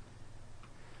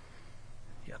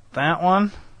 Got that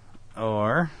one,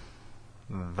 or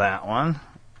that one,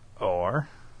 or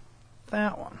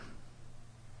that one.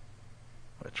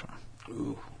 Which one?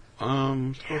 Ooh.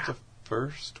 What's the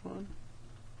first one?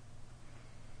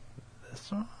 This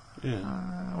one?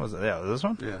 Yeah. Was this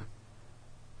one? Yeah.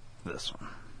 This one.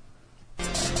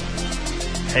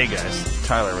 Hey guys,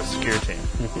 Tyler with Secure Team.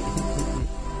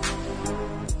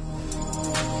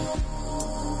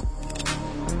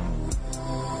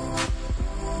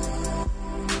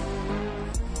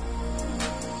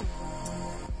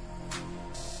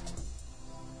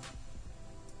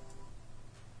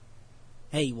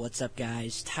 Hey, what's up,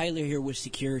 guys? Tyler here with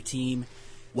Secure Team.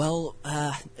 Well,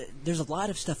 there's a lot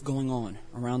of stuff going on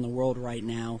around the world right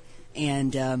now,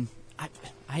 and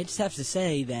I just have to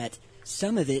say that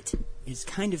some of it is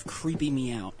kind of creeping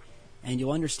me out, and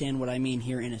you'll understand what I mean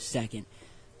here in a second.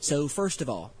 So, first of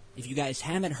all, if you guys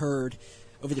haven't heard,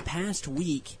 over the past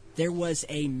week, there was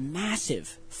a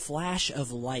massive flash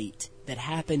of light that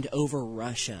happened over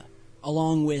Russia,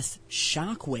 along with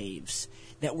shockwaves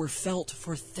that were felt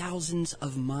for thousands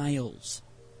of miles.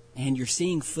 And you're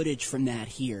seeing footage from that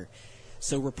here.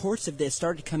 So reports of this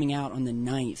started coming out on the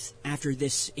 9th after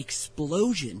this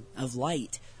explosion of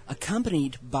light,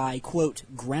 accompanied by, quote,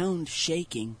 ground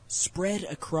shaking, spread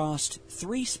across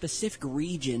 3 specific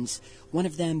regions, one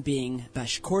of them being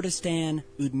Bashkortostan,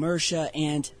 Udmurtia,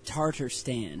 and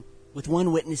Tatarstan, with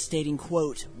one witness stating,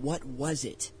 quote, what was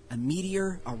it? A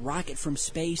meteor? A rocket from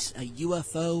space? A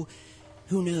UFO?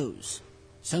 Who knows?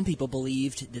 Some people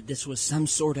believed that this was some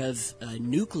sort of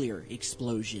nuclear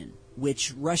explosion,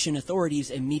 which Russian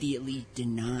authorities immediately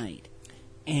denied.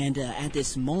 And at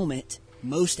this moment,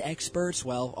 most experts,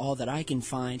 well, all that I can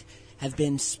find, have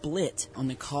been split on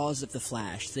the cause of the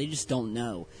flash. They just don't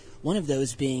know. One of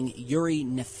those being Yuri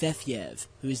Nefefyev,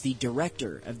 who is the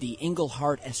director of the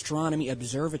Engelhart Astronomy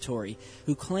Observatory,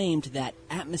 who claimed that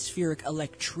atmospheric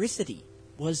electricity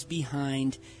was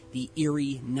behind the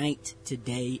eerie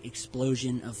night-to-day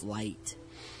explosion of light.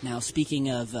 Now, speaking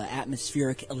of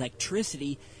atmospheric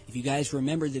electricity, if you guys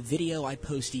remember the video I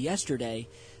posted yesterday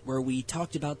where we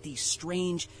talked about these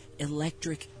strange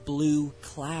electric blue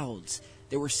clouds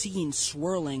that were seen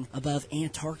swirling above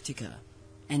Antarctica,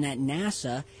 and that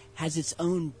NASA has its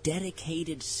own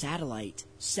dedicated satellite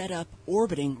set up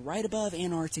orbiting right above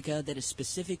Antarctica that is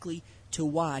specifically to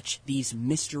watch these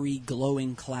mystery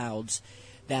glowing clouds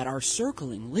that are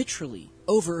circling literally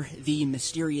over the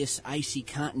mysterious icy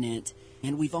continent,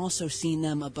 and we've also seen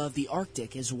them above the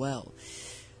Arctic as well.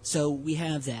 So we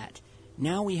have that.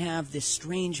 Now we have this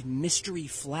strange mystery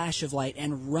flash of light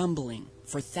and rumbling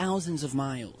for thousands of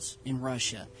miles in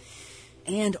Russia.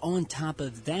 And on top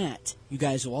of that, you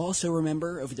guys will also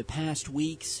remember over the past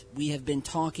weeks, we have been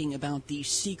talking about the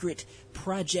secret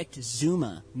Project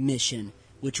Zuma mission,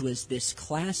 which was this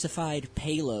classified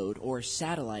payload or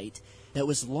satellite that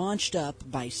was launched up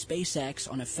by SpaceX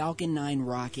on a Falcon 9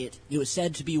 rocket. It was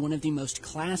said to be one of the most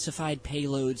classified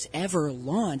payloads ever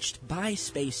launched by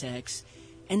SpaceX,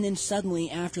 and then suddenly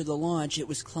after the launch it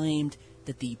was claimed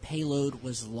that the payload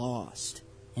was lost.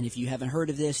 And if you haven't heard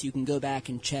of this, you can go back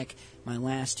and check my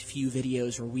last few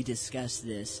videos where we discussed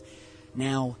this.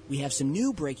 Now, we have some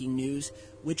new breaking news,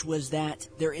 which was that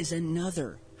there is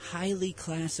another highly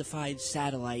classified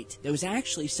satellite that was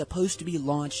actually supposed to be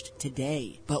launched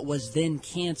today, but was then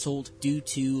canceled due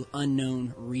to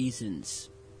unknown reasons.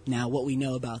 Now, what we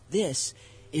know about this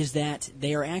is that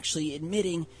they are actually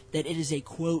admitting that it is a,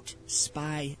 quote,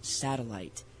 spy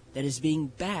satellite that is being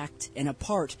backed and a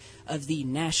part of the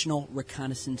National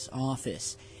Reconnaissance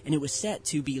Office. And it was set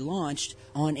to be launched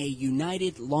on a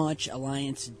United Launch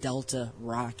Alliance Delta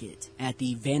rocket at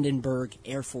the Vandenberg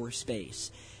Air Force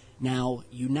Base. Now,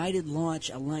 United Launch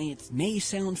Alliance may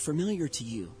sound familiar to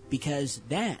you because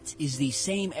that is the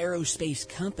same aerospace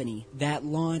company that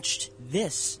launched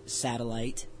this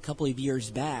satellite a couple of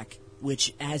years back,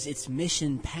 which as its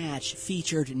mission patch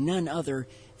featured none other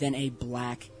than a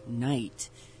Black Knight.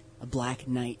 A Black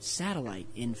Knight satellite,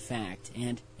 in fact.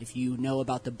 And if you know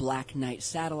about the Black Knight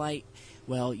satellite,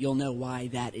 well, you'll know why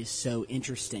that is so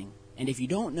interesting. And if you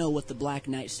don't know what the Black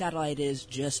Knight satellite is,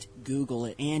 just Google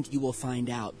it and you will find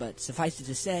out. But suffice it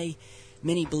to say,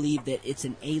 many believe that it's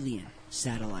an alien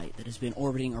satellite that has been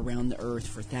orbiting around the Earth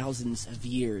for thousands of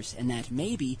years, and that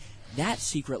maybe that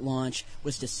secret launch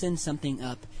was to send something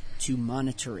up to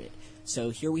monitor it.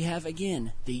 So here we have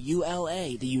again the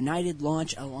ULA, the United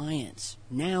Launch Alliance,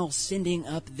 now sending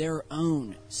up their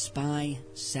own spy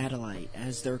satellite,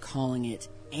 as they're calling it.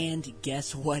 And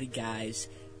guess what, guys?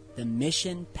 The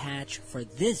mission patch for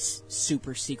this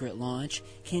super secret launch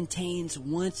contains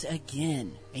once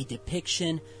again a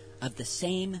depiction of the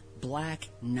same Black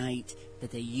Knight that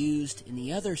they used in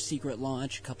the other secret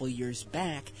launch a couple years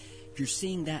back. You're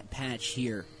seeing that patch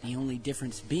here. The only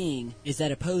difference being is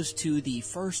that opposed to the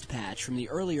first patch from the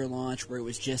earlier launch where it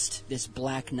was just this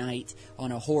Black Knight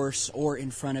on a horse or in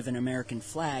front of an American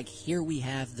flag, here we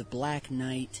have the Black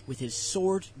Knight with his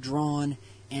sword drawn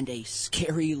and a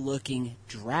scary-looking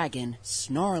dragon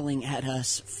snarling at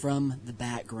us from the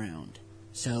background.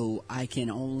 So I can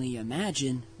only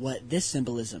imagine what this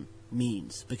symbolism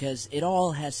means, because it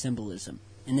all has symbolism.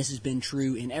 And this has been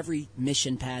true in every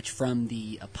mission patch from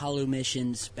the Apollo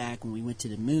missions back when we went to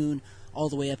the moon, all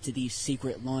the way up to these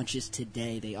secret launches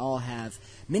today. They all have,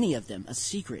 many of them, a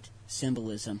secret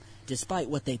symbolism, despite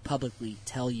what they publicly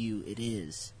tell you it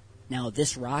is. Now,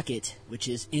 this rocket, which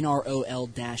is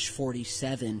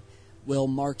NROL-47, will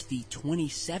mark the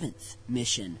 27th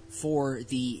mission for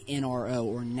the NRO,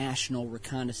 or National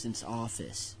Reconnaissance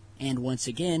Office. And once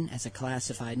again, as a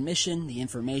classified mission, the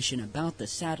information about the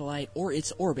satellite or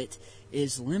its orbit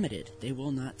is limited. They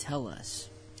will not tell us.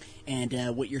 And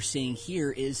what you're seeing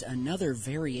here is another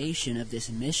variation of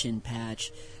this mission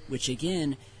patch, which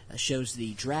again shows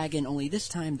the dragon, only this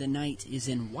time the knight is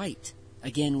in white.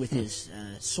 Again with his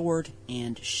sword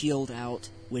and shield out,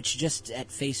 which just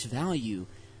at face value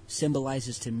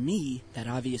symbolizes to me that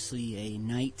obviously a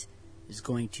knight is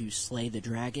going to slay the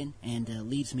dragon, and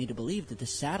leads me to believe that the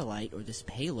satellite, or this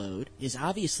payload, is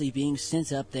obviously being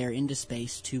sent up there into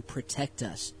space to protect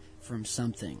us from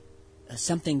something.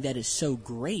 Something that is so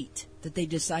great that they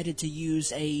decided to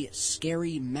use a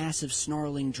scary, massive,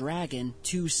 snarling dragon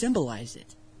to symbolize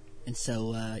it. And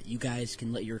so you guys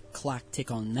can let your clock tick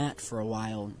on that for a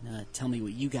while. Tell me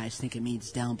what you guys think it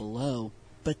means down below.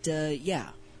 But yeah.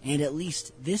 And at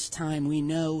least this time we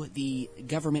know the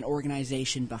government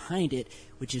organization behind it,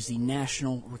 which is the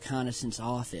National Reconnaissance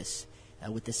Office.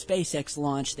 With the SpaceX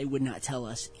launch, they would not tell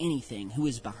us anything. Who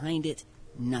is behind it?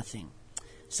 Nothing.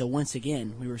 So once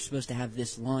again, we were supposed to have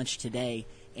this launch today,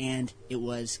 and it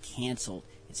was canceled.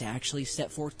 It's actually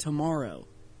set for tomorrow.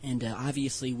 And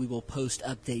obviously we will post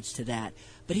updates to that.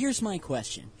 But here's my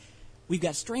question. We've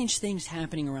got strange things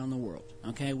happening around the world.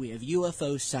 Okay, we have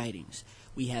UFO sightings.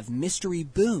 We have mystery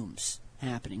booms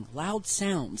happening, loud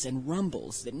sounds and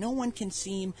rumbles that no one can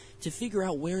seem to figure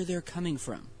out where they're coming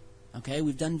from. Okay,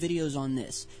 we've done videos on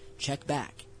this. Check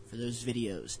back for those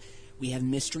videos. We have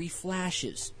mystery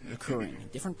flashes occurring in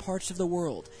different parts of the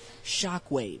world,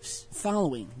 shock waves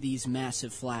following these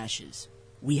massive flashes.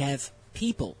 We have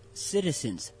people,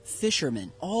 citizens,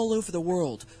 fishermen all over the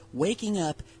world waking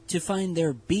up to find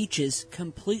their beaches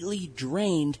completely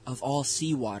drained of all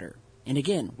seawater. And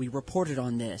again, we reported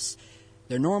on this.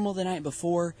 They're normal the night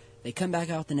before, they come back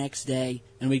out the next day,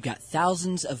 and we've got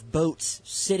thousands of boats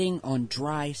sitting on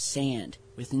dry sand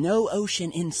with no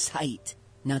ocean in sight.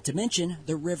 Not to mention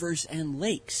the rivers and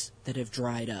lakes that have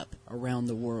dried up around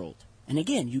the world. And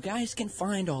again, you guys can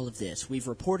find all of this. We've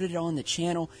reported it on the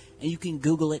channel, and you can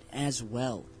Google it as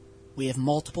well. We have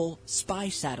multiple spy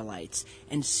satellites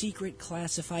and secret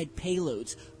classified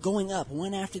payloads going up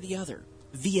one after the other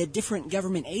via different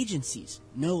government agencies,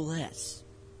 no less.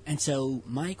 And so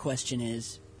my question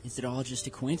is it all just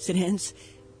a coincidence?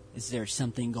 Is there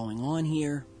something going on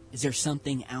here? Is there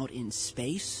something out in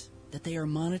space that they are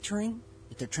monitoring?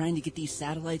 That they're trying to get these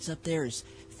satellites up there as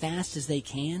fast as they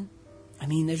can? I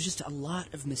mean, there's just a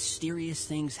lot of mysterious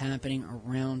things happening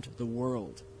around the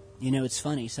world. You know, it's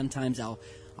funny. Sometimes I'll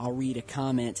read a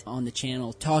comment on the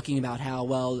channel talking about how,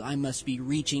 well, I must be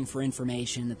reaching for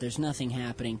information, that there's nothing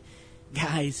happening.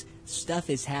 Guys, stuff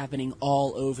is happening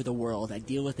all over the world. I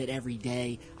deal with it every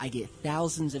day. I get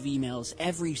thousands of emails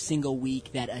every single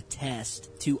week that attest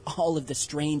to all of the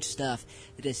strange stuff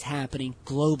that is happening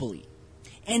globally.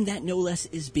 And that no less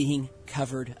is being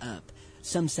covered up.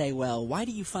 Some say, well, why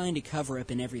do you find a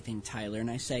cover-up in everything, Tyler? And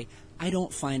I say, I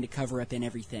don't find a cover-up in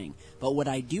everything. But what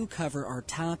I do cover are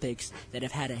topics that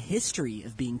have had a history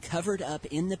of being covered up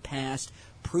in the past,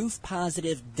 proof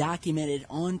positive, documented,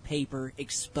 on paper,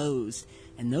 exposed.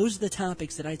 And those are the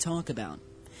topics that I talk about.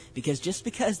 Because just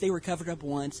because they were covered up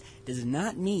once does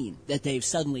not mean that they've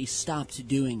suddenly stopped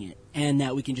doing it. And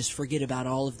that we can just forget about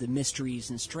all of the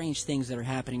mysteries and strange things that are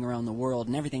happening around the world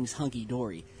and everything's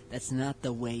hunky-dory. That's not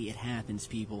the way it happens,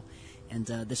 people. And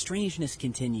the strangeness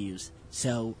continues.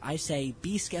 So I say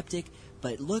be skeptic,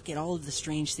 but look at all of the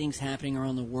strange things happening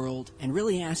around the world and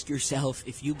really ask yourself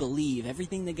if you believe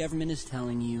everything the government is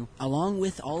telling you, along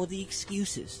with all of the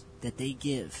excuses that they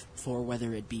give for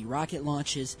whether it be rocket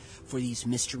launches, for these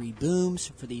mystery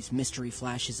booms, for these mystery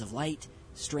flashes of light,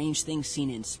 strange things seen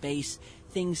in space,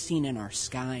 things seen in our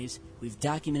skies. We've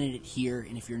documented it here,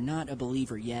 and if you're not a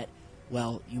believer yet,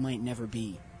 well, you might never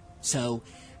be. So,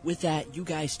 with that, you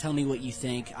guys tell me what you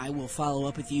think. I will follow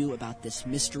up with you about this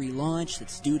mystery launch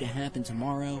that's due to happen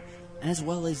tomorrow, as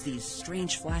well as these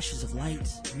strange flashes of light,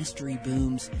 mystery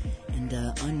booms, and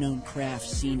unknown craft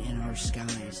seen in our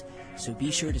skies. So be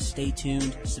sure to stay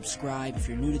tuned, subscribe if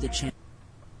you're new to the channel.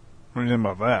 What do you think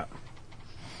about that?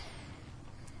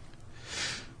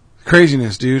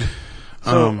 Craziness, dude.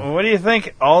 So, what do you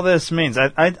think all this means?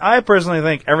 I personally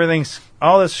think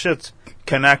all this shit's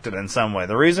connected in some way.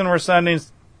 The reason we're sending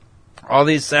all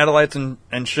these satellites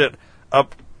and shit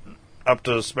up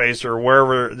to space or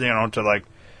wherever, to like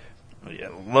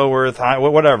low Earth, high,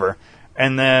 whatever,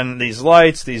 and then these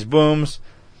lights, these booms,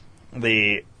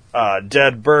 the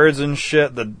dead birds and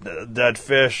shit, the dead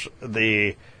fish,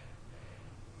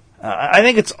 I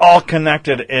think it's all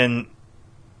connected in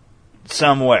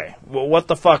some way. Well, what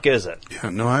the fuck is it?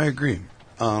 Yeah, no, I agree.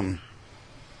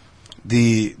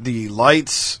 The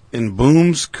lights and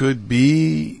booms could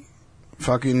be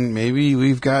fucking, maybe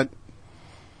we've got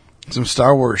some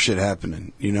Star Wars shit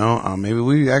happening, maybe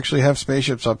we actually have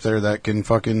spaceships up there that can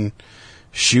fucking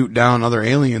shoot down other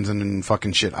aliens and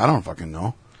fucking shit. I don't fucking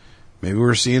know. Maybe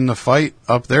we're seeing the fight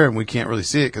up there and we can't really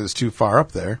see it because it's too far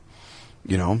up there.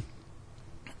 I don't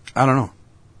know.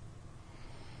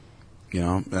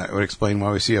 That would explain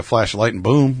why we see a flash of light and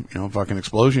boom, fucking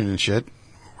explosion and shit.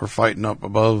 We're fighting up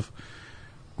above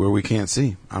where we can't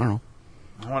see. I don't know.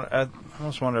 I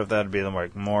almost wonder if that'd be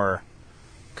like more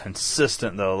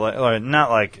consistent though. Like not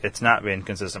like it's not being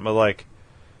consistent, but like,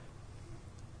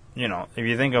 if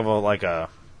you think of like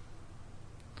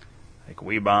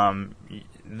we bomb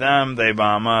them, they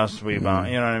bomb us, we bomb.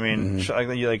 You know what I mean?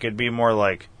 Mm-hmm. Like it'd be more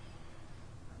like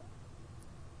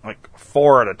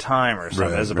 4 at a time or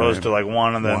something, as opposed to like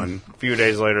one and then a few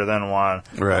days later then one.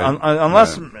 Right.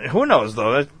 Unless who knows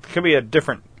though? That could be a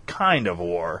different kind of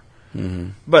war. Mm-hmm.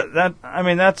 But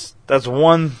that's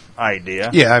one idea.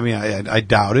 Yeah, I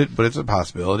doubt it, but it's a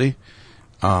possibility.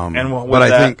 But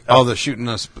I think all the shooting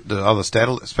all the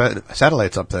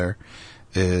satellites up there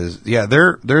is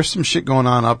there's some shit going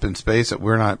on up in space that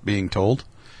we're not being told,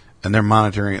 and they're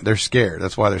monitoring it. They're scared.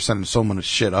 That's why they're sending so much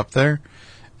shit up there.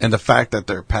 And the fact that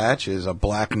their patch is a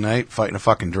Black Knight fighting a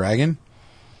fucking dragon,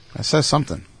 that says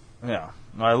something. Yeah,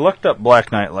 I looked up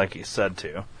Black Knight like he said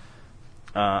to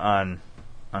on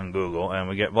Google, and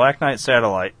we get Black Knight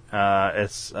satellite.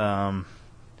 It's the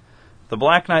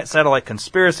Black Knight satellite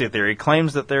conspiracy theory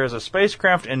claims that there is a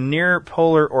spacecraft in near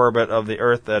polar orbit of the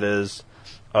Earth that is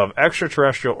of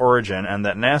extraterrestrial origin, and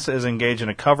that NASA is engaged in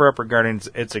a cover-up regarding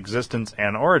its existence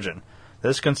and origin.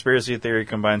 This conspiracy theory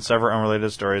combines several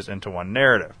unrelated stories into one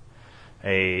narrative.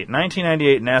 A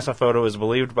 1998 NASA photo is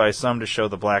believed by some to show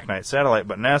the Black Knight satellite,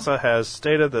 but NASA has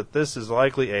stated that this is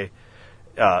likely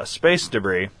a space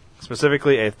debris,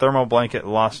 specifically a thermal blanket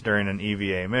lost during an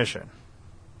EVA mission.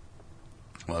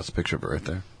 Well, that's a picture of it right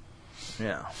there.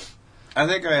 Yeah. I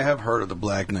think I have heard of the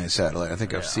Black Knight satellite. I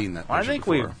think I've seen that picture I think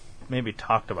before. we maybe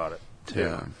talked about it, too.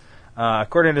 Yeah.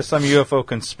 According to some UFO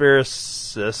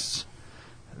conspiracists,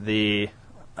 the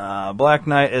Black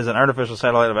Knight is an artificial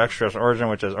satellite of extraterrestrial origin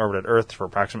which has orbited Earth for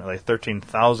approximately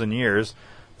 13,000 years.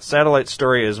 The satellite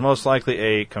story is most likely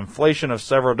a conflation of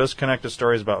several disconnected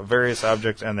stories about various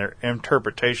objects and their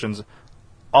interpretations,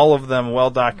 all of them well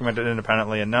documented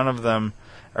independently, and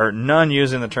none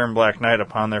using the term Black Knight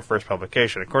upon their first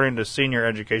publication. According to Senior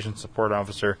Education Support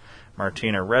Officer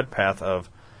Martina Redpath of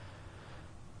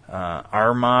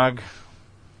Armagh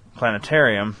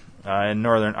Planetarium in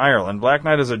Northern Ireland, Black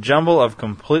Knight is a jumble of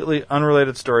completely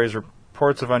unrelated stories,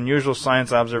 reports of unusual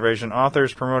science observation,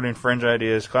 authors promoting fringe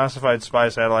ideas, classified spy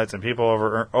satellites, and people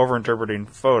overinterpreting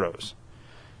photos.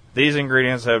 These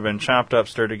ingredients have been chopped up,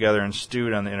 stirred together, and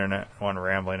stewed on the internet, one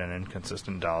rambling and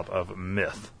inconsistent dollop of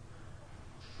myth.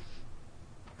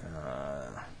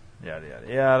 Yada, yada,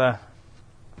 yada.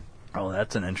 Oh,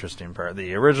 that's an interesting part.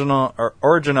 The original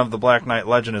origin of the Black Knight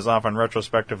legend is often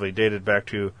retrospectively dated back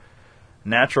to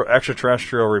natural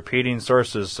extraterrestrial repeating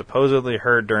sources supposedly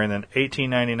heard during the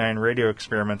 1899 radio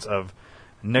experiments of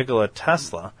Nikola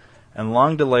Tesla, and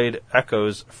long-delayed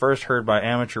echoes first heard by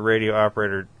amateur radio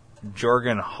operator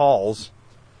Jorgen Hals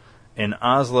in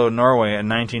Oslo, Norway in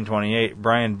 1928.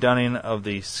 Brian Dunning of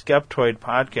the Skeptoid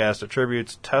podcast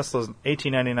attributes Tesla's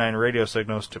 1899 radio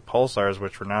signals to pulsars,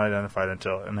 which were not identified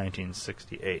until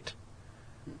 1968.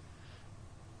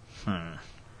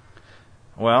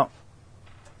 Well,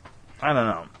 I don't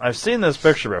know. I've seen this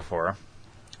picture before.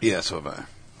 Yeah, so have I.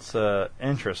 It's an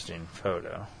interesting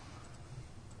photo.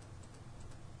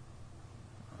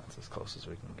 That's as close as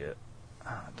we can get.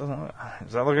 It doesn't look,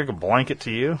 does that look like a blanket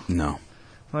to you? No.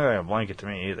 It doesn't look like a blanket to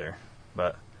me either.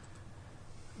 But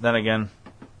then again,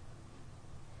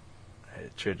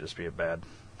 it should just be a bad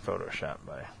Photoshop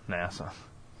by NASA.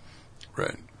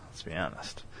 Right. Let's be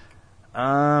honest.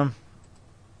 Yeah,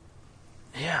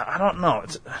 I don't know.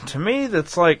 To me,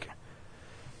 that's like,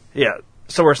 yeah.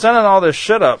 So we're sending all this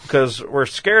shit up because we're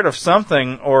scared of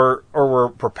something, or we're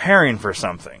preparing for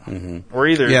something. Mm-hmm. We're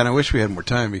either and I wish we had more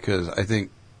time because I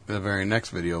think the very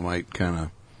next video might kind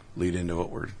of lead into what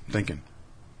we're thinking.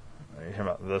 Are you talking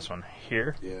about this one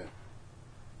here? Yeah.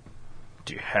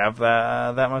 Do you have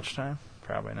that much time?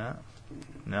 Probably not.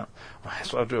 No. Well, I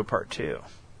guess we'll have to do a part 2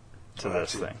 to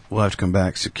this thing. We'll have to come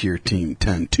back. Secure Team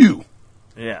 10-2.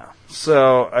 Yeah.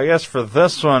 So I guess for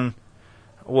this one,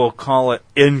 we'll call it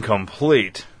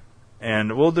incomplete,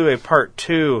 and we'll do a part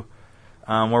 2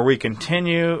 where we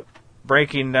continue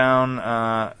breaking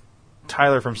down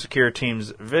Tyler from Secure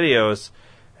Team's videos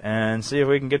and see if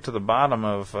we can get to the bottom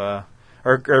of,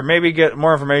 or maybe get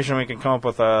more information. We can come up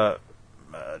with a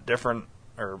different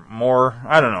or more.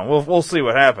 I don't know. We'll see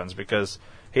what happens because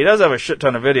he does have a shit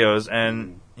ton of videos,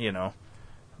 and you know,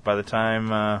 by the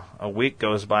time a week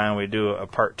goes by and we do a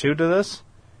part 2 to this,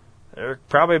 there'll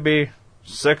probably be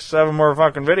 6-7 more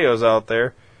fucking videos out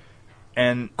there,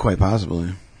 and quite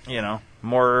possibly, you know,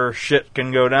 more shit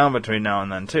can go down between now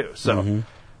and then too. So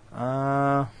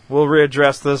we'll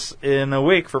readdress this in a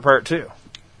week for part 2.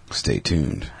 Stay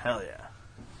tuned. Hell yeah.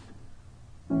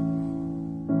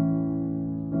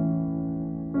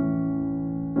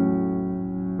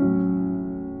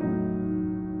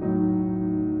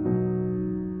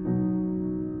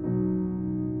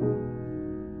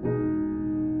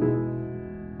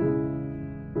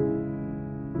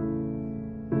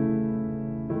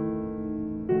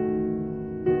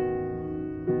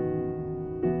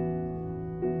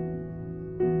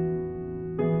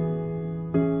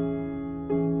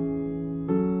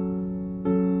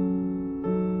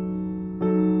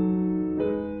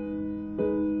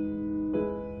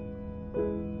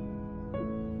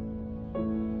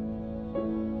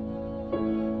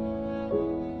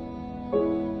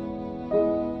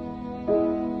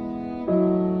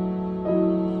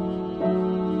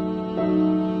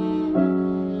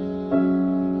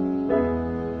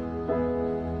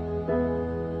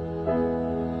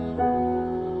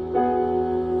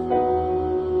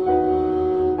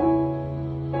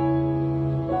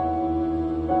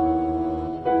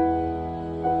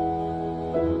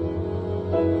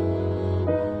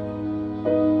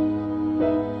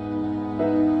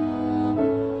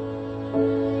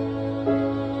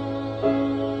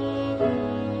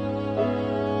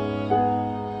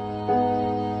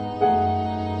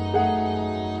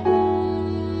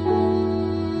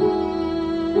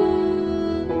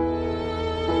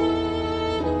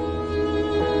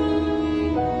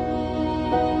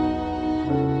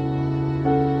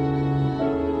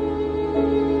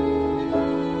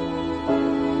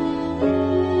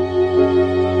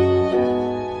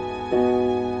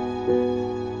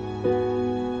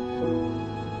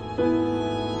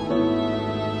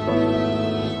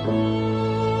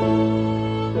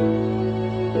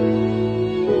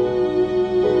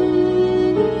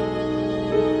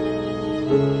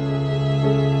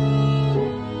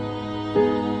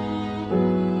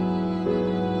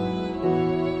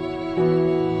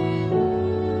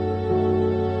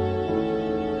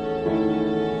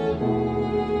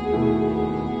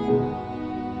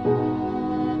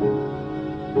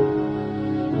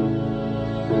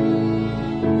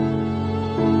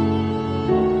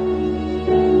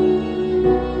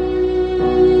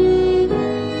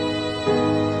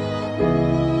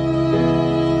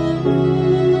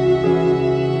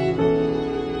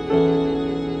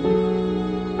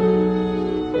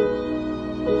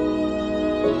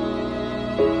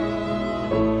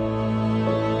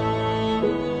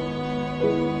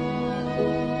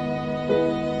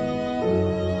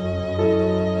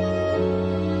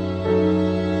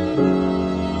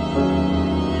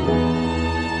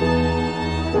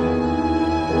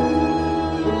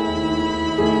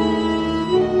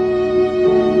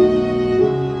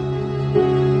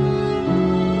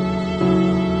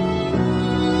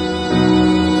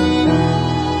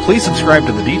 Please subscribe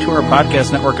to the D2R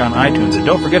Podcast Network on iTunes, and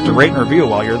don't forget to rate and review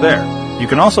while you're there. You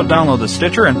can also download the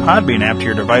Stitcher and Podbean app to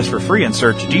your device for free and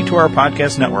search D2R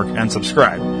Podcast Network and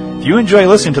subscribe. If you enjoy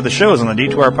listening to the shows on the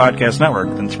D2R Podcast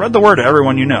Network, then spread the word to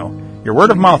everyone you know. Your word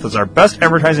of mouth is our best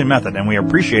advertising method, and we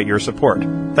appreciate your support.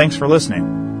 Thanks for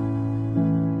listening.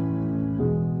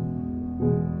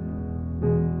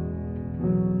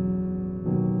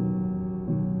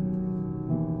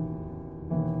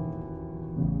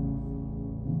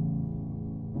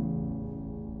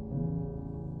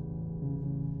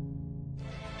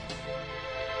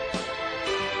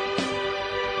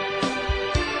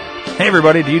 Hey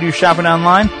everybody, do you do shopping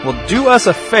online? Well, do us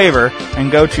a favor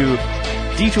and go to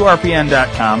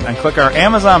d2rpn.com and click our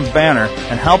Amazon banner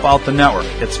and help out the network.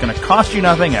 It's going to cost you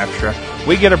nothing extra.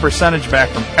 We get a percentage back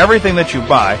from everything that you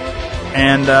buy.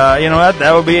 And you know what?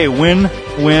 That would be a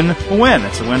win-win-win.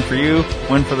 It's a win for you,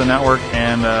 win for the network,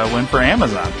 and a win for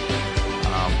Amazon.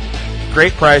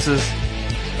 Great prices,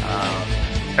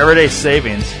 everyday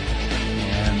savings,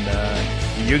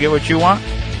 and you get what you want,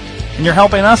 and you're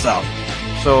helping us out.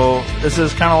 So this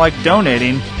is kind of like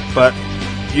donating, but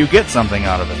you get something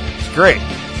out of it. It's great.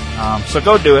 So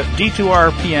go do it.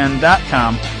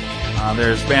 D2RPN.com.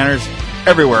 There's banners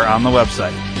everywhere on the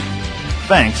website.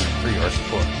 Thanks for your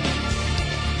support.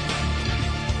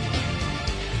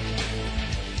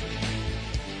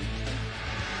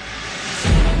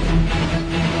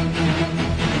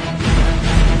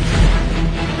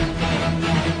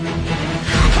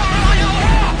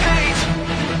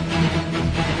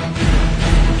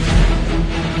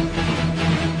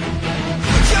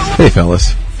 Hey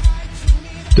fellas,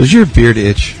 does your beard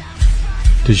itch?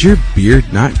 Does your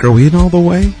beard not grow in all the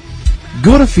way?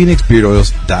 Go to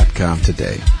PhoenixBeardOils.com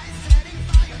today.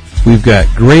 We've got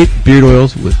great beard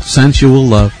oils with scents you will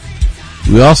love.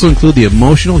 We also include the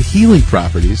emotional healing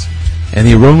properties and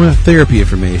the aromatherapy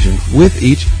information with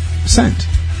each scent.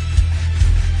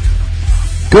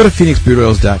 Go to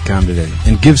PhoenixBeardOils.com today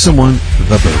and give someone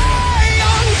the bird.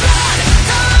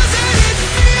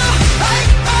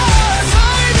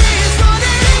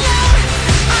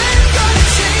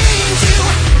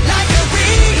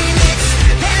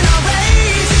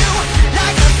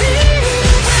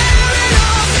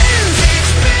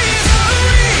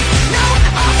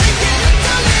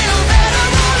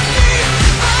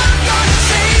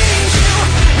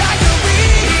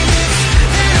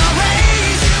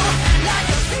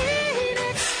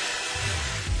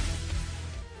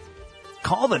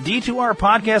 Call the D2R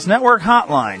Podcast Network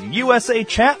hotline, USA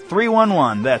Chat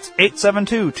 311. That's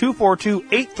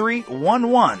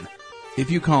 872-242-8311. If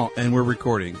you call and we're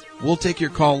recording, we'll take your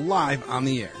call live on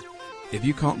the air. If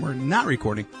you call and we're not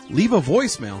recording, leave a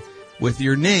voicemail with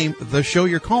your name, the show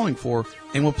you're calling for,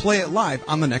 and we'll play it live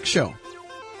on the next show.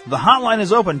 The hotline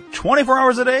is open 24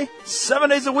 hours a day, 7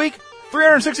 days a week,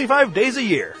 365 days a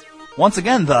year. Once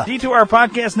again, the D2R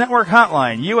Podcast Network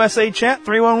hotline, USA Chat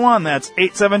 311. That's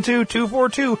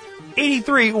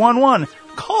 872-242-8311.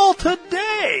 Call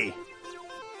today!